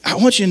Christian, I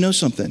want you to know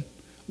something.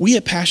 We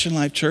at Passion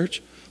Life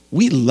Church,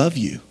 we love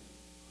you.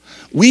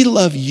 We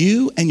love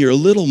you and your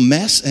little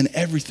mess and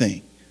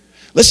everything.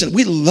 Listen,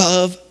 we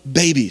love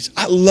babies.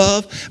 I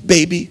love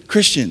baby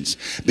Christians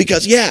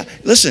because, yeah,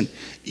 listen,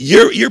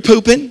 you're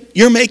pooping,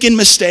 you're making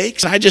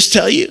mistakes. I just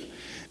tell you,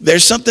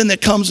 there's something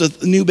that comes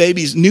with new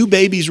babies. New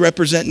babies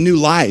represent new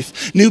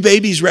life. New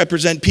babies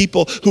represent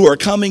people who are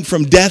coming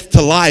from death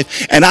to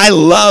life. And I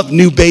love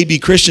new baby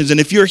Christians. And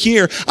if you're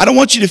here, I don't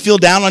want you to feel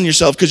down on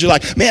yourself because you're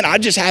like, man, I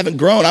just haven't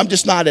grown. I'm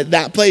just not at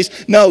that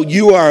place. No,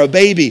 you are a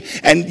baby.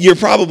 And you're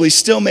probably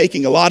still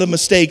making a lot of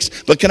mistakes.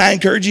 But can I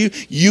encourage you?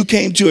 You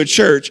came to a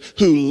church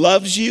who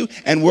loves you,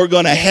 and we're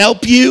going to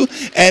help you.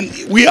 And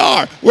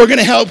we're going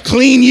to help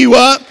clean you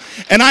up.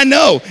 And I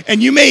know,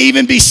 and you may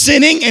even be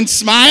sinning and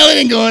smiling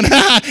and going,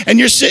 and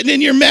you're sitting in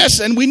your mess,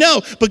 and we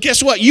know. But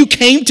guess what? You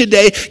came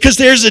today because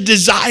there's a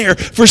desire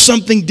for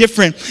something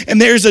different,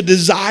 and there's a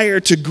desire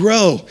to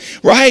grow,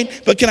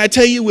 right? But can I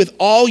tell you, with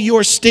all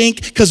your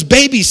stink, because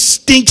babies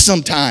stink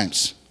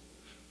sometimes.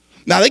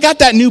 Now, they got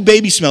that new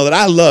baby smell that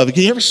I love.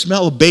 Can you ever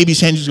smell a baby's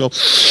hand? You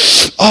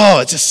just go, oh,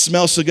 it just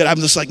smells so good. I'm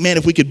just like, man,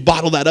 if we could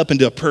bottle that up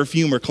into a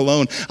perfume or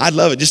cologne, I'd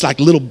love it. Just like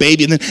little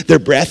baby, and then their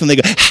breath, and they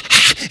go,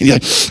 and you're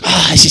like,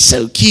 oh, it's just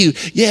so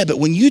cute. Yeah, but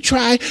when you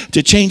try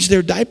to change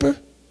their diaper,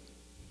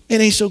 it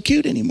ain't so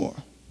cute anymore.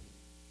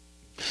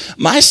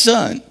 My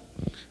son,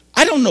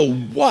 I don't know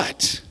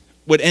what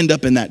would end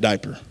up in that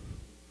diaper.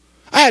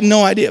 I had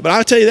no idea, but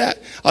I'll tell you that.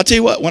 I'll tell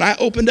you what, when I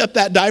opened up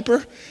that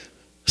diaper,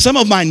 some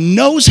of my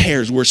nose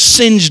hairs were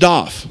singed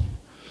off.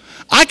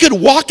 I could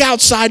walk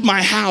outside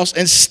my house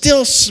and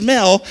still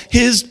smell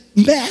his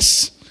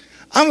mess.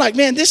 I'm like,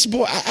 man, this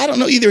boy, I don't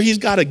know, either he's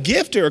got a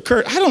gift or a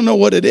curse. I don't know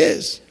what it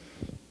is.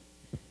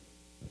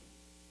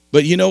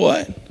 But you know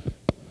what?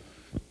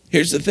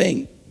 Here's the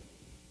thing.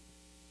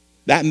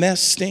 That mess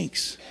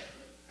stinks.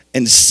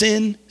 And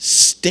sin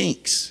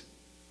stinks.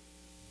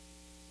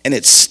 And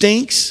it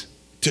stinks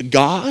to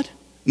God.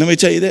 Let me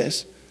tell you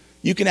this.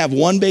 You can have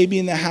one baby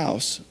in the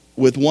house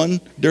with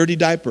one dirty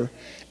diaper,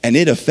 and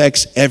it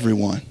affects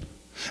everyone.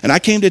 And I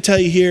came to tell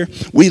you here,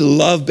 we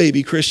love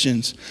baby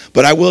Christians.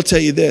 But I will tell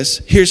you this.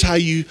 Here's how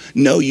you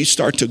know you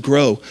start to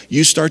grow.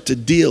 You start to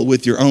deal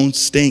with your own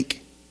stink.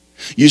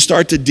 You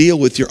start to deal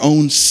with your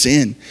own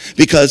sin,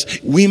 because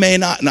we may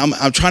not, and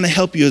I'm trying to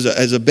help you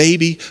as a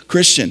baby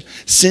Christian.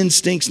 Sin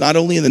stinks not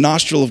only in the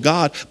nostril of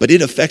God, but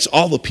it affects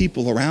all the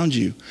people around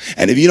you.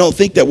 And if you don't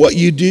think that what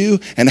you do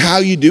and how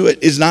you do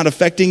it is not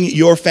affecting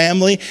your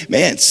family,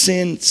 man,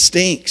 sin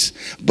stinks.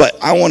 But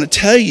I want to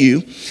tell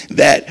you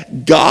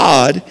that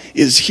God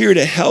is here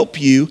to help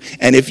you.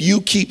 And if you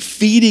keep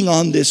feeding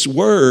on this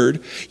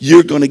word,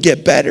 you're going to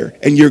get better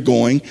and you're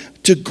going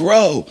to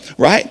grow,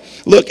 right?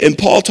 Look, and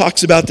Paul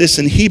talks about this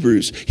in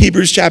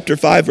Hebrews chapter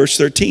 5, verse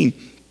 13.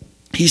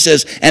 He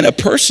says, and a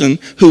person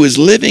who is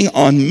living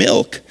on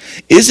milk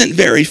isn't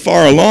very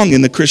far along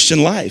in the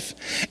Christian life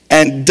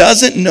and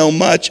doesn't know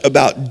much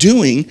about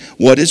doing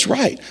what is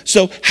right.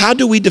 So how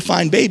do we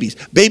define babies?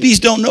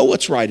 Babies don't know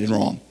what's right and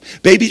wrong.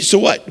 Babies, so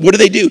what? What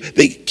do?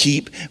 They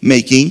keep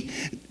making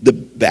the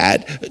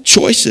bad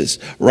choices,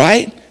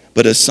 right?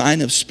 But a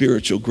sign of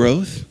spiritual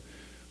growth,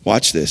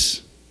 watch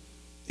this,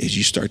 is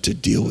you start to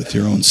deal with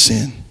your own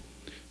sin.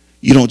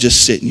 You don't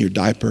just sit in your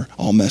diaper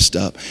all messed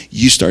up.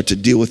 You start to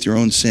deal with your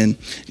own sin.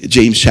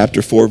 James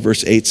chapter 4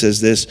 verse 8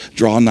 says this,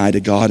 draw nigh to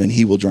God and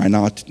he will draw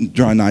nigh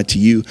to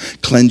you.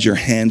 Cleanse your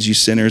hands, you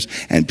sinners,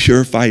 and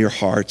purify your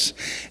hearts,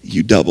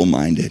 you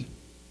double-minded.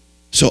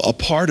 So a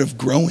part of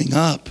growing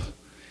up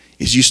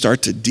is you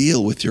start to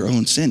deal with your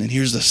own sin. And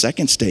here's the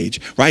second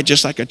stage, right?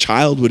 Just like a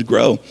child would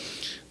grow,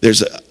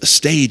 there's a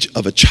stage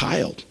of a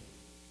child.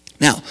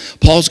 Now,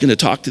 Paul's going to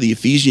talk to the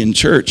Ephesian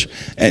church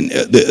and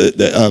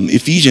the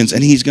Ephesians,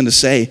 and he's going to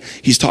say,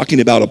 he's talking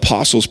about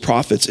apostles,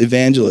 prophets,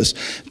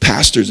 evangelists,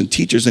 pastors, and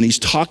teachers, and he's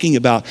talking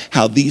about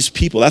how these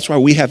people, that's why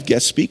we have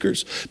guest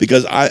speakers,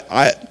 because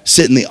I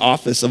sit in the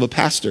office of a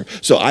pastor,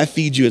 so I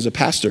feed you as a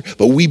pastor,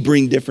 but we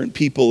bring different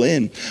people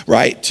in,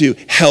 right, to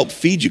help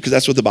feed you, because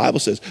that's what the Bible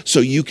says,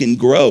 so you can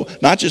grow,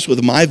 not just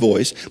with my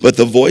voice, but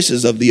the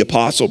voices of the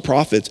apostle,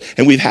 prophets,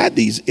 and we've had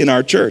these in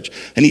our church,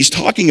 and he's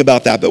talking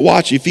about that, but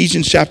watch,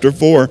 Ephesians chapter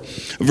 4,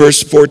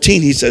 verse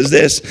 14, he says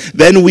this,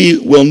 then we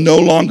will no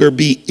longer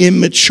be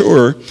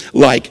immature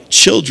like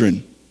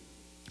children,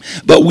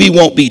 but we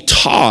won't be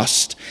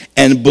tossed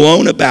and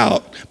blown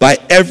about by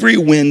every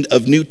wind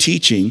of new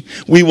teaching.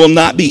 We will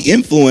not be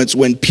influenced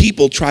when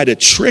people try to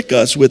trick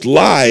us with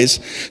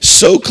lies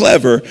so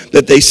clever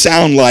that they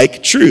sound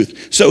like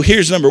truth. So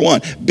here's number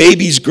one,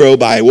 babies grow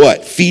by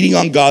what? Feeding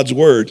on God's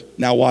word.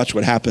 Now watch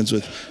what happens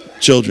with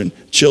children.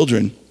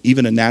 Children,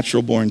 even a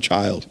natural born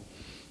child,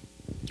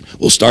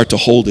 will start to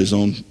hold his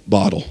own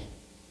bottle.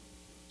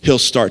 He'll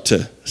start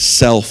to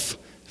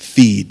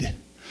self-feed,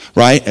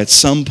 right? At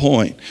some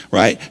point,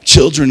 right?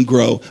 Children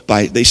grow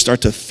by, they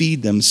start to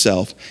feed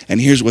themselves. And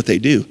here's what they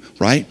do,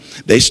 right?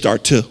 They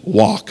start to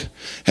walk.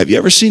 Have you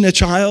ever seen a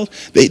child?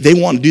 They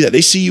want to do that.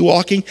 They see you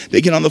walking,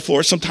 they get on the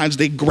floor. Sometimes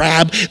they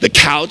grab the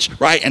couch,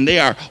 right? And they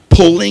are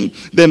pulling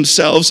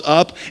themselves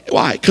up.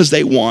 Why? Because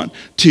they want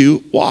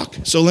to walk.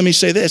 So let me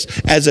say this.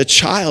 As a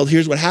child,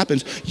 here's what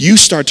happens. You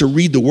start to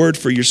read the word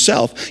for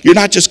yourself. You're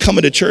not just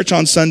coming to church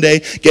on Sunday,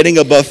 getting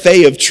a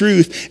buffet of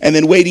truth, and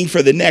then waiting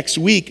for the next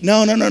week.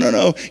 No.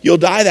 You'll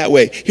die that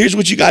way. Here's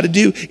what you got to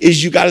do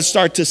is you got to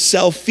start to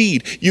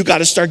self-feed. You got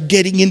to start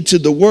getting into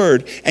the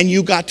word, and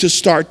you got to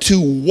start to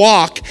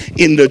walk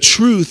in the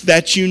truth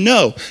that you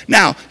know.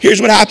 Now, here's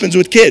what happens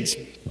with kids,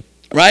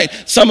 right?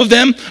 Some of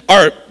them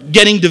are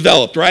getting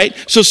developed, right?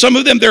 So some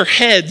of them, their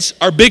heads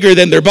are bigger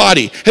than their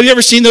body. Have you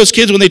ever seen those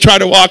kids when they try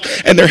to walk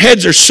and their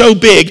heads are so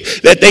big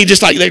that they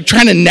just like, they're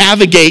trying to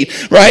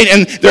navigate, right?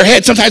 And their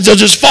head, sometimes they'll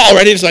just fall,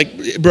 right? It's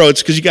like, bro,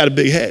 it's because you got a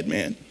big head,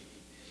 man.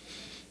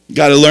 You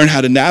got to learn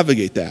how to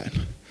navigate that.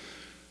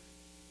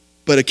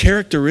 But a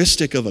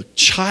characteristic of a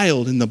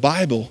child in the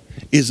Bible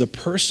is a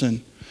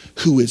person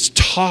who is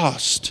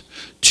tossed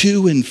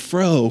to and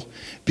fro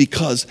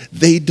because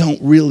they don't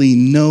really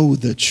know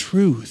the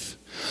truth.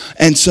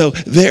 And so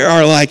they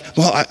are like,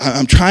 well,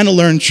 I'm trying to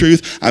learn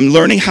truth. I'm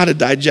learning how to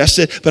digest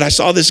it. But I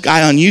saw this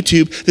guy on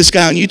YouTube. This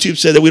guy on YouTube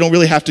said that we don't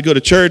really have to go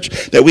to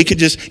church, that we could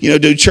just,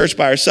 do church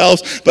by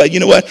ourselves. But you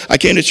know what? I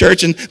came to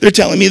church and they're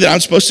telling me that I'm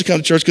supposed to come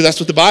to church because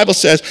that's what the Bible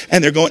says.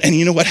 And they're going, and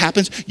you know what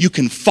happens? You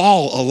can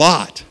fall a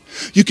lot.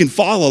 You can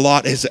fall a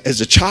lot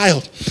as a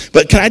child.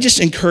 But can I just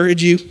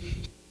encourage you?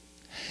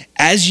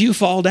 As you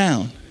fall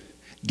down,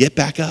 get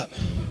back up.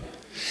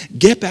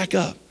 Get back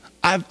up.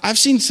 I've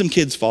seen some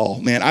kids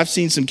fall, man. I've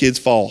seen some kids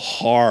fall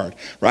hard,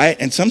 right?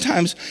 And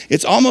sometimes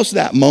it's almost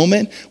that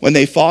moment when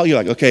they fall, you're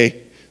like,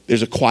 okay,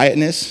 there's a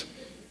quietness.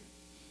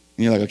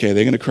 And you're like, okay,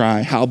 they're going to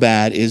cry. How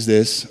bad is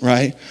this,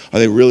 right? Are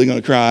they really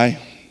going to cry?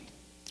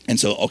 And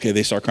so, okay,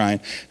 they start crying.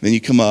 And then you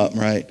come up,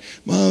 right?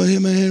 Mom,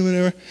 hit my head,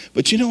 whatever.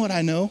 But you know what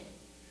I know?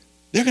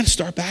 They're going to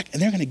start back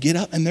and they're going to get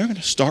up and they're going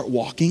to start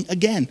walking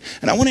again.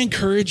 And I want to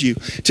encourage you.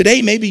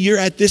 Today, maybe you're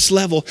at this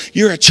level.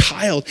 You're a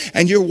child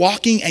and you're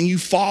walking and you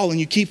fall and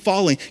you keep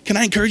falling. Can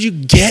I encourage you?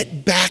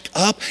 Get back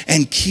up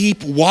and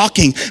keep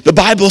walking. The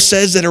Bible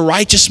says that a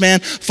righteous man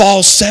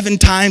falls 7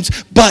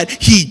 times, but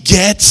he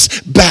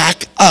gets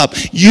back up.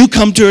 You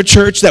come to a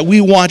church that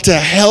we want to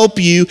help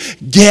you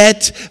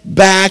get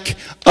back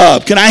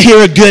up. Can I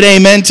hear a good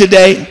amen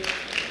today?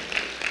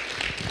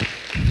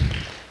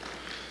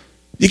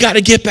 You got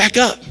to get back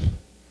up.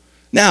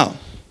 Now,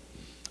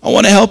 I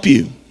want to help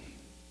you.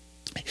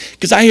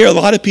 Because I hear a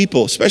lot of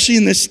people, especially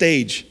in this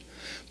stage,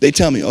 they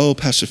tell me, oh,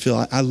 Pastor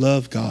Phil, I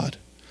love God.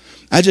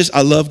 I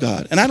love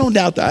God. And I don't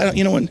doubt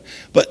that.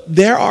 But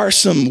there are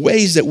some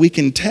ways that we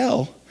can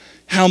tell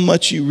how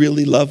much you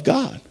really love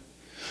God.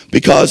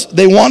 Because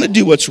they want to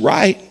do what's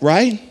right?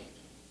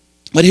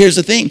 But here's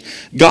the thing.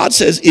 God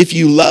says, if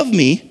you love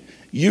me,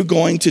 you're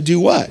going to do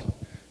what?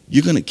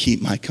 you're going to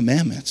keep my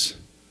commandments.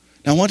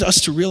 Now, I want us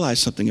to realize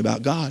something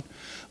about God.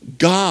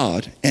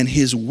 God and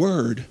his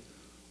word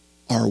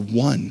are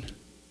one.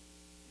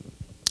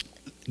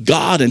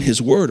 God and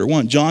his word are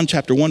one. John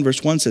chapter 1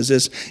 verse 1 says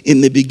this,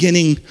 in the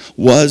beginning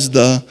was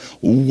the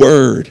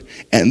Word,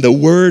 and the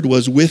Word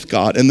was with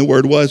God, and the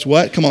Word was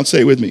what? Come on,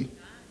 say it with me.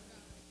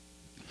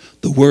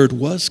 The Word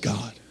was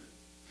God.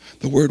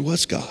 The Word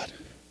was God.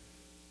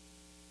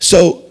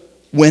 So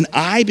when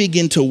I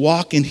begin to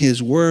walk in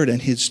his word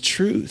and his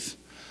truth,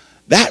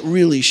 that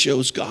really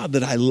shows God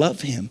that I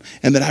love him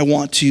and that I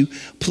want to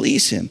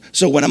please him.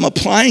 So when I'm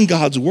applying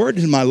God's word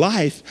in my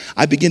life,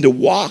 I begin to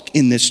walk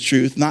in this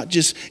truth, not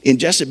just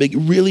ingest it, but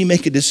really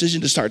make a decision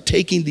to start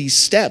taking these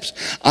steps.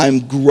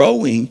 I'm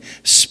growing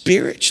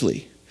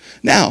spiritually.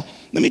 Now,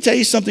 let me tell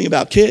you something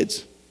about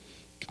kids.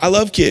 I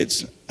love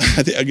kids.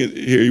 I can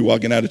hear you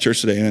walking out of church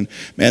today, and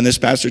man, this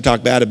pastor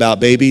talked bad about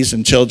babies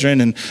and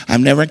children, and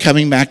I'm never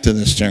coming back to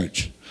this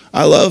church.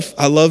 I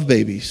love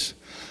babies,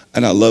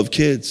 and I love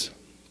kids.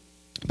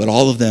 But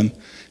all of them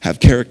have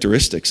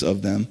characteristics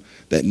of them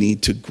that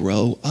need to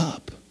grow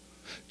up.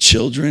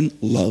 Children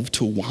love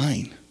to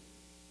whine.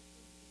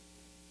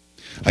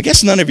 I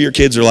guess none of your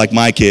kids are like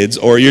my kids,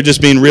 or you're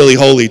just being really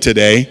holy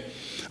today.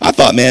 I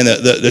thought, man,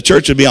 the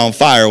church would be on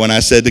fire when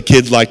I said the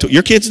kids like to.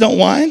 Your kids don't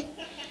whine?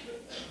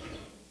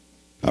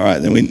 All right,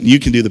 then you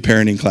can do the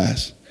parenting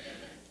class.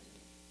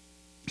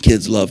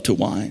 Kids love to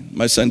whine.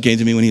 My son came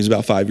to me when he was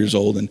about 5 years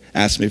old and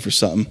asked me for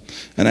something.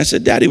 And I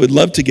said, Daddy would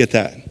love to get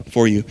that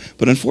for you.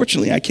 But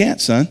unfortunately, I can't,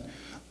 son.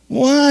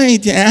 Why,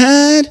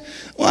 Dad?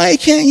 Why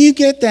can't you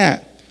get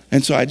that?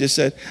 And so I just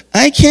said,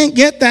 I can't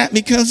get that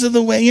because of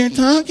the way you're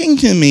talking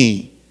to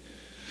me.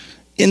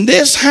 In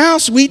this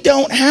house, we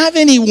don't have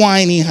any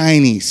whiny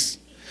heinies.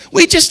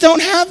 We just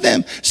don't have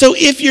them. So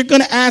if you're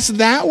going to ask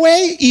that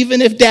way,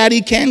 even if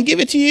Daddy can give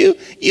it to you,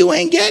 you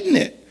ain't getting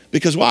it.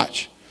 Because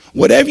watch.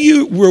 Whatever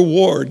you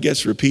reward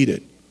gets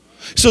repeated.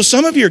 So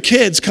some of your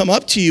kids come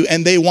up to you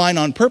and they whine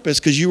on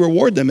purpose because you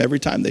reward them every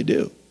time they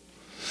do.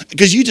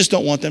 Because you just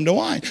don't want them to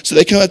whine. So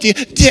they come up to you,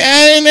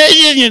 Dad,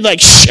 and you're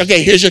like, shh,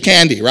 okay, here's your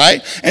candy,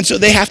 right? And so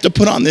they have to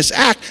put on this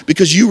act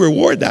because you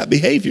reward that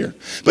behavior.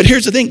 But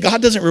here's the thing,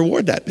 God doesn't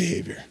reward that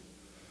behavior.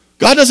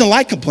 God doesn't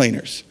like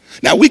complainers.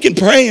 Now, we can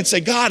pray and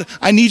say, God,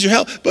 I need your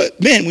help. But,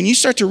 man, when you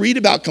start to read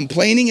about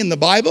complaining in the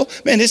Bible,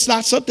 man, it's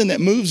not something that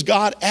moves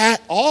God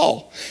at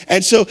all.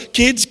 And so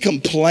kids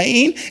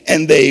complain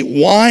and they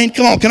whine.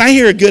 Come on, can I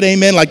hear a good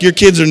amen like your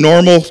kids are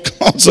normal?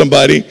 Come on,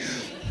 somebody.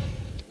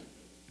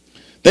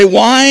 They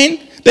whine.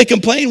 They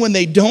complain when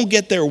they don't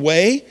get their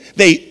way.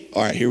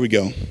 All right, here we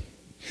go.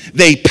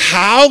 They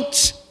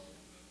pout.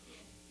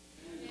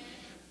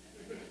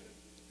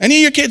 Any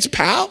of your kids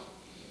pout?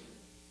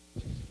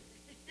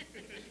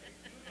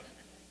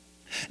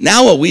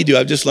 Now what we do,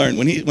 I've just learned,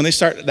 when they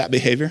start that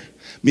behavior,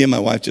 me and my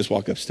wife just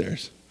walk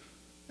upstairs.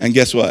 And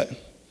guess what?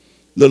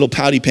 Little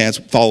pouty pants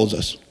follows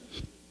us.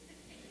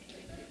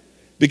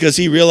 Because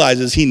he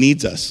realizes he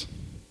needs us.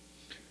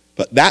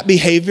 But that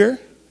behavior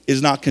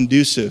is not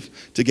conducive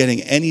to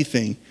getting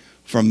anything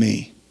from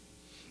me.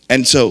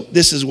 And so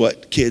this is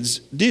what kids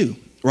do,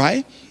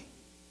 right?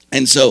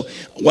 And so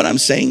what I'm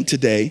saying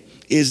today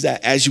is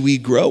that as we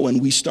grow and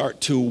we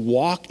start to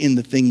walk in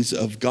the things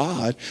of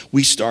God,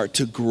 we start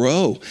to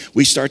grow.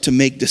 We start to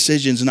make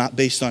decisions not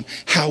based on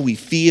how we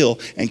feel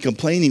and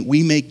complaining.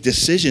 We make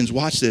decisions,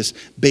 watch this,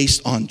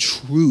 based on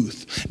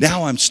truth.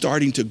 Now I'm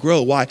starting to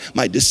grow. Why?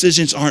 My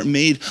decisions aren't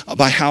made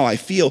by how I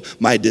feel.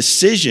 My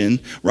decision,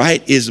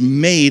 right, is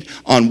made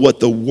on what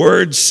the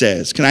word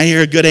says. Can I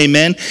hear a good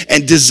amen?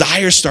 And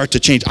desires start to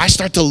change. I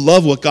start to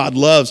love what God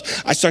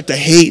loves. I start to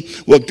hate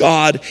what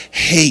God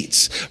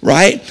hates,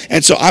 right?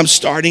 And so I'm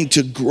starting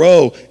to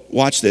grow.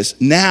 Watch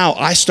this. Now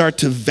I start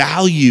to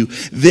value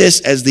this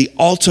as the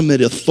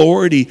ultimate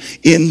authority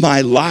in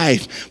my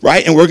life,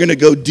 right? And we're going to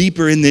go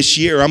deeper in this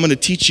year. I'm going to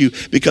teach you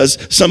because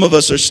some of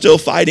us are still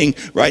fighting,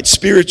 right,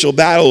 spiritual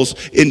battles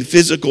in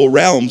physical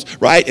realms,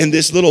 right? And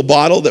this little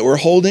bottle that we're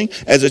holding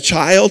as a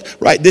child,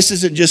 right? This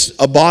isn't just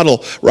a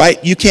bottle,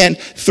 right? You can't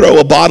throw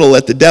a bottle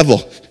at the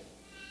devil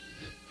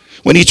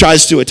when he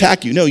tries to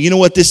attack you. No, you know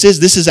what this is?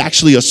 This is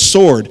actually a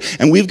sword.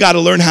 And we've got to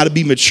learn how to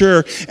be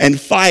mature and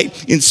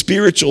fight in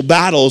spiritual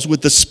battles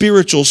with the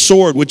spiritual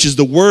sword, which is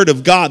the word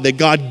of God that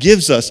God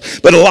gives us.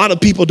 But a lot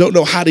of people don't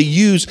know how to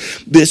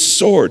use this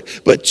sword.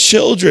 But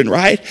children,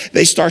 right?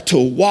 They start to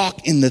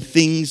walk in the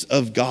things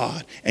of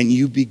God and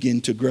you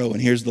begin to grow.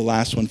 And here's the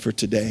last one for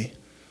today.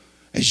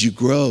 As you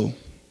grow,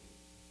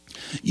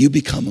 you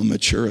become a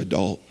mature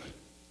adult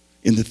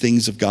in the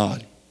things of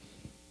God.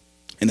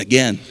 And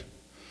again,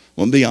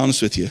 I'm going to be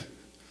honest with you.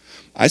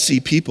 I see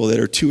people that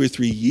are 2 or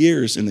 3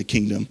 years in the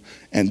kingdom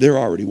and they're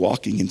already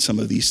walking in some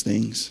of these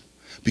things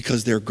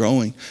because they're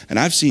growing. And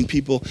I've seen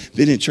people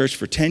been in church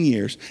for 10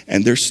 years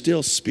and they're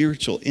still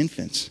spiritual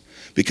infants.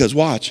 Because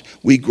watch,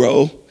 we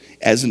grow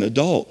as an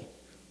adult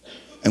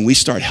and we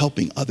start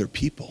helping other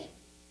people.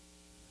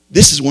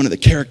 This is one of the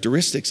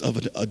characteristics of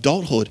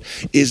adulthood,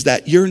 is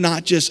that you're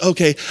not just,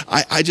 okay,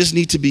 I just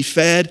need to be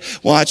fed.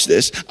 Watch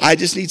this. I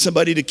just need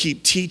somebody to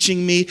keep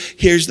teaching me.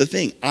 Here's the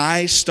thing.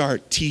 I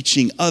start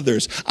teaching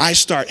others. I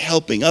start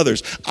helping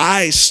others.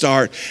 I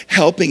start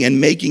helping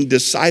and making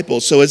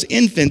disciples. So as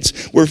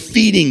infants, we're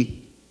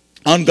feeding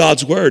on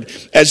God's word.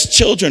 As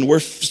children, we're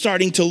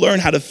starting to learn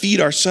how to feed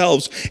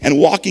ourselves and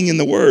walking in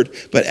the word.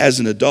 But as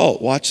an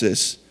adult, watch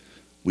this,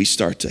 we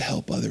start to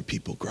help other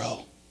people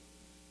grow.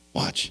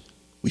 Watch.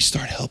 We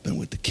start helping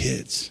with the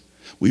kids.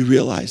 We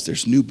realize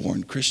there's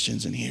newborn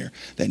Christians in here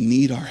that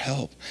need our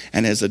help.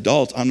 And as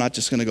adults, I'm not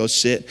just going to go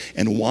sit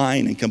and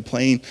whine and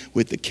complain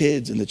with the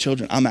kids and the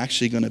children. I'm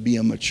actually going to be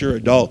a mature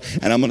adult,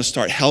 and I'm going to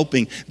start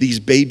helping these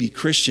baby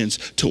Christians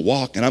to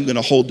walk, and I'm going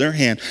to hold their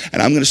hand,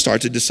 and I'm going to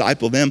start to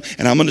disciple them,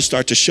 and I'm going to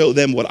start to show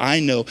them what I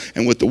know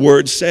and what the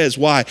word says.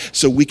 Why?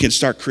 So we can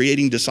start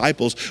creating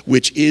disciples,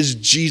 which is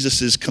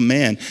Jesus's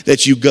command,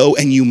 that you go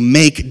and you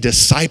make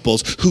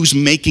disciples. Who's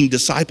making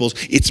disciples?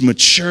 It's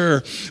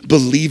mature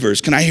believers.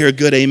 Can I hear a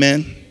good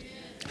amen?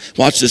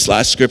 Watch this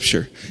last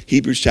scripture.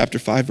 Hebrews chapter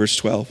 5, verse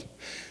 12.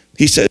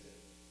 He said,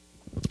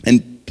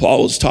 and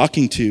Paul was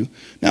talking to,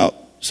 now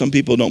some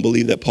people don't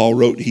believe that Paul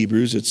wrote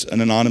Hebrews. It's an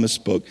anonymous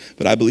book,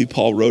 but I believe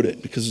Paul wrote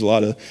it because there's a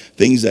lot of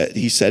things that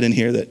he said in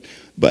here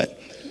but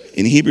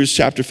in Hebrews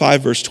chapter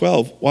 5, verse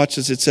 12, watch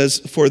this. It says,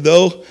 for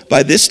though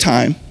by this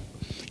time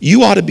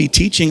you ought to be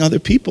teaching other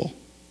people.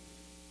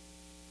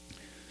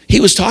 He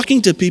was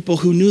talking to people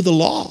who knew the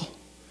law.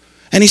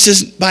 And he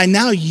says, by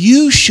now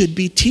you should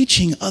be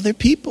teaching other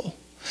people.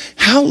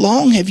 How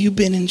long have you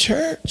been in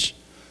church?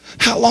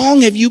 How long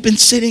have you been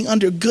sitting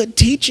under good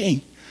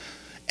teaching?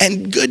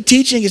 And good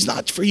teaching is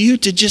not for you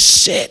to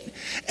just sit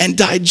and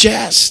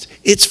digest.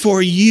 It's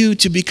for you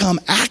to become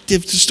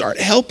active, to start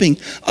helping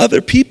other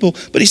people.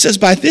 But he says,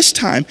 by this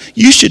time,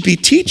 you should be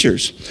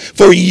teachers.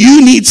 For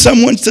you need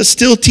someone to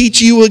still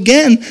teach you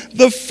again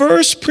the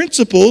first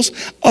principles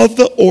of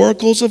the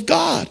oracles of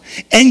God.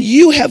 And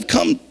you have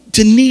come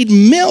to need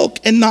milk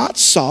and not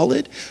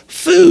solid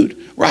food,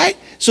 right?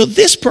 So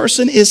this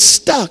person is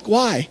stuck.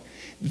 Why?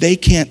 They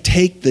can't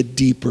take the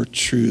deeper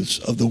truths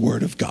of the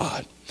Word of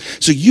God.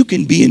 So you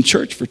can be in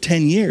church for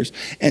 10 years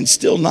and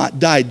still not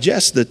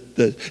digest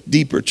the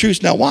deeper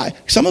truths. Now why?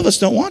 Some of us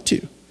don't want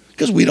to,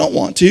 because we don't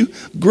want to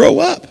grow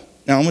up.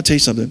 Now I'm going to tell you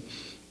something.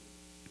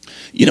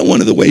 You know,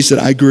 one of the ways that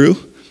I grew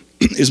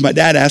is my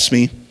dad asked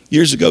me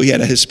years ago, he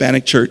had a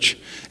Hispanic church,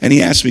 and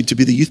he asked me to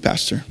be the youth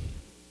pastor.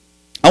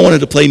 I wanted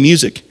to play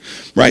music,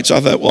 right? So I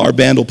thought, well, our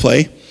band will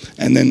play,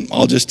 and then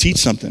I'll just teach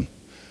something.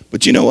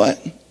 But you know what?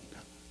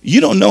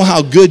 You don't know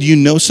how good you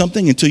know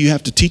something until you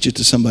have to teach it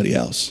to somebody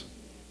else.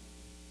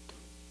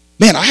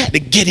 Man, I had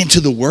to get into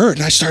the word,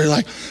 and I started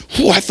like,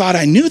 I thought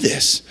I knew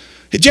this.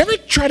 Did you ever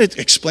try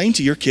to explain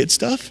to your kids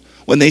stuff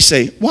when they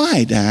say,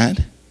 why,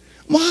 Dad?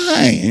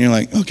 Why? And you're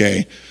like,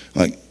 okay,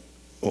 like,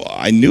 well,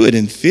 I knew it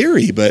in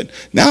theory, but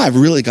now I've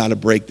really got to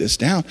break this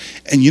down.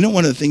 And you know,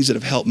 one of the things that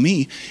have helped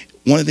me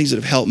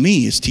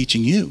is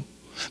teaching you.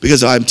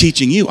 Because I'm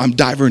teaching you, I'm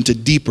diving into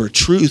deeper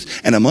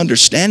truth, and I'm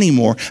understanding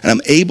more, and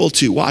I'm able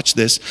to, watch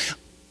this,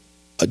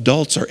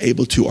 adults are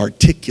able to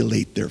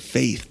articulate their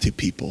faith to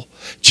people.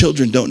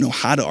 Children don't know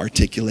how to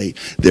articulate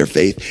their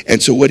faith.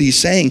 And so what he's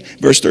saying,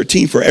 verse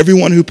 13, for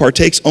everyone who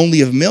partakes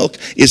only of milk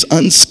is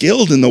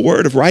unskilled in the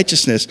word of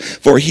righteousness,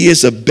 for he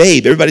is a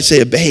babe. Everybody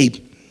say a babe.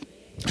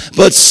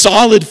 But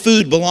solid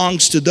food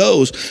belongs to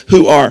those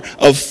who are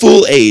of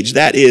full age.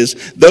 That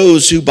is,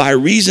 those who by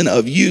reason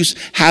of use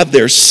have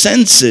their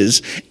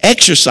senses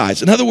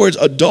exercised. In other words,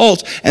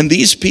 adults and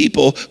these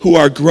people who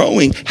are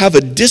growing have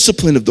a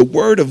discipline of the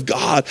Word of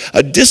God,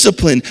 a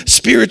discipline,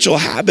 spiritual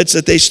habits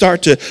that they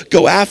start to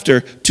go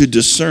after to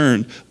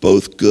discern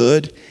both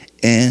good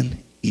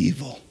and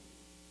evil.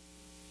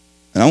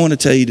 And I want to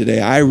tell you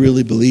today, I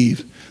really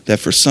believe that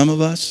for some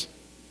of us,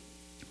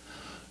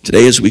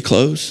 today as we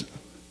close,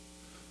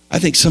 I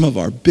think some of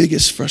our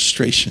biggest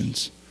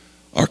frustrations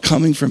are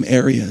coming from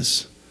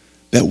areas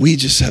that we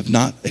just have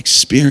not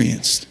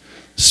experienced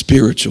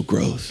spiritual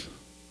growth.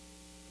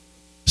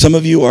 Some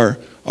of you are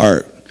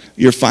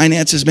your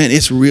finances, man,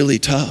 it's really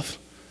tough,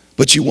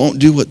 but you won't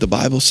do what the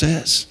Bible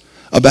says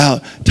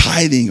about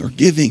tithing or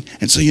giving.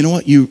 And so you know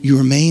what? You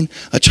remain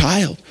a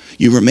child.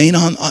 You remain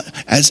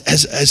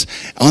as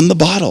on the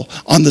bottle,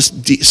 on the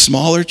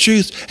smaller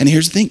truths. And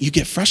here's the thing, you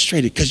get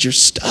frustrated because you're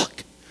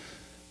stuck.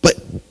 But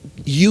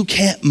you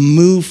can't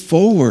move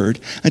forward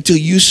until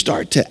you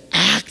start to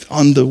act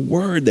on the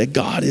word that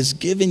God has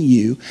given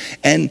you.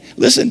 And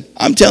listen,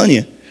 I'm telling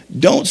you,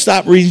 don't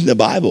stop reading the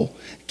Bible.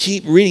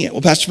 Keep reading it.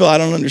 Well, Pastor Phil, I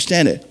don't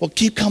understand it. Well,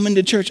 keep coming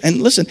to church.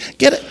 And listen,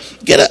 get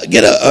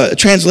a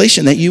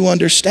translation that you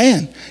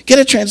understand. Get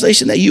a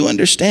translation that you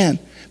understand.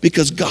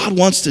 Because God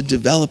wants to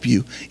develop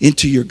you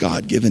into your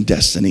God-given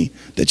destiny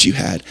that you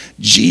had.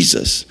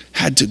 Jesus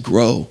had to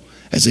grow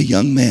as a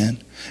young man.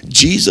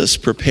 Jesus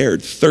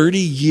prepared 30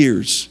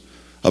 years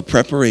of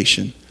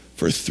preparation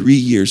for 3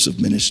 years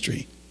of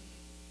ministry.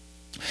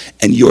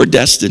 And your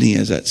destiny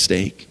is at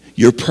stake.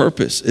 Your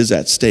purpose is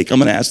at stake. I'm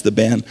going to ask the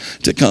band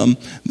to come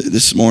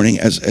this morning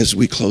as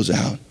we close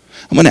out.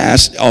 I'm going to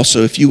ask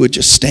also if you would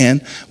just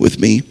stand with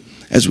me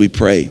as we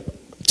pray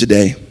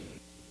today.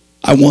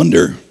 I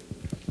wonder,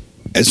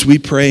 as we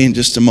pray in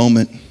just a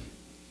moment,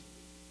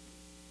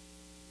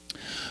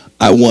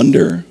 I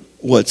wonder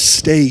what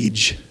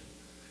stage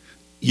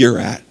you're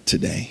at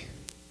today.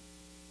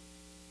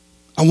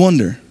 I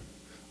wonder,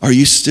 are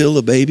you still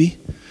a baby?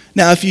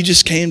 Now, if you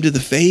just came to the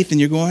faith and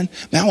you're going,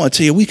 man, I want to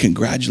tell you, we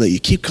congratulate you.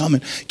 Keep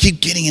coming.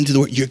 Keep getting into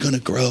the word. You're going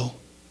to grow.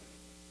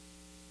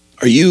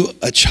 Are you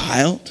a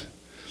child,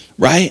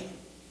 right?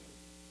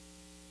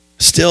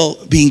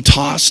 Still being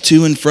tossed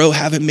to and fro,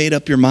 haven't made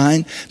up your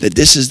mind that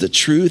this is the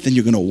truth and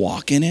you're going to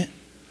walk in it?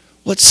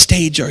 What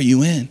stage are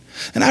you in?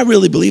 And I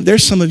really believe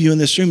there's some of you in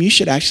this room, you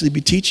should actually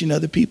be teaching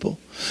other people.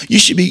 You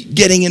should be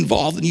getting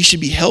involved and you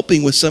should be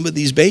helping with some of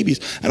these babies.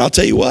 And I'll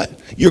tell you what,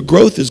 your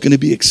growth is going to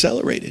be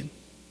accelerated.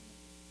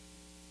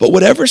 But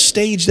whatever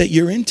stage that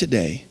you're in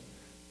today,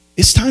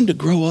 it's time to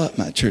grow up,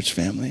 my church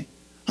family.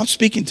 I'm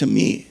speaking to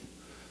me.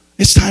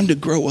 It's time to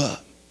grow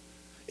up.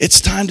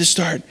 It's time to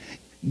start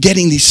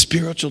getting these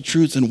spiritual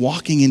truths and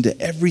walking into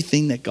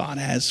everything that God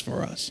has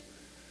for us.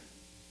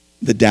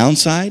 The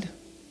downside,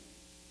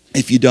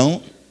 if you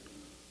don't,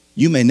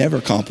 you may never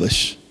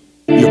accomplish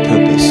your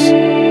purpose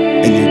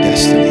and your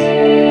destiny.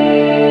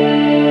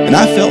 And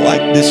I felt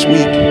like this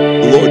week,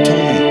 the Lord told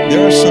me,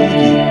 there are some of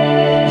you,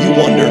 you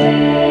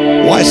wonder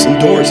why some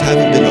doors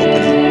haven't been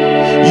opening.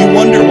 You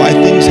wonder why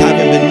things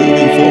haven't been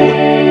moving forward.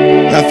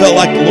 And I felt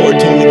like the Lord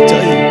told me to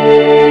tell you,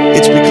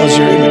 it's because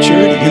you're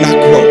immaturity, you're not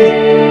growing.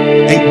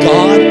 And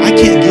God, I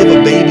can't give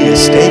a baby a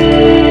steak.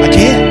 I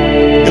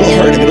can't. It'll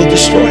hurt him. It'll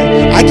destroy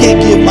him. I can't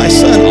give my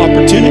son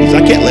opportunities.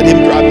 I can't let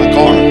him drive my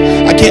car.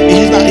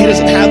 He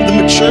doesn't have the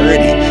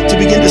maturity to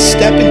begin to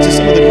step into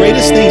some of the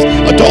greatest things.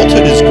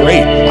 Adulthood is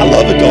great. I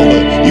love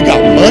adulthood. You got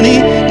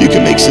money. You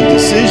can make some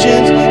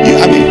decisions.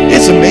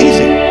 It's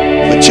amazing.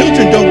 But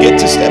children don't get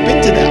to step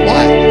into that.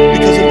 Why?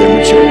 Because of their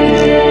maturity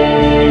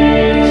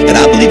level. And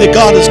I believe that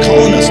God is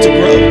calling us to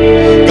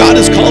grow. God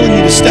is calling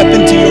you to step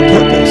into your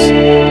purpose.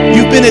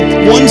 You've been at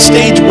one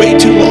stage way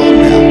too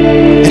long now.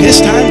 And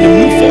it's time to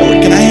move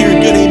forward. Can I hear a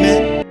good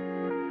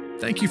amen?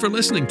 Thank you for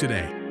listening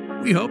today.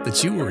 We hope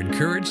that you were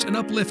encouraged and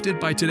uplifted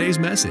by today's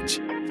message.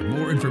 For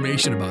more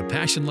information about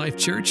Passion Life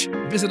Church,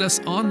 visit us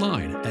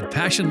online at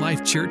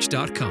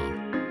passionlifechurch.com.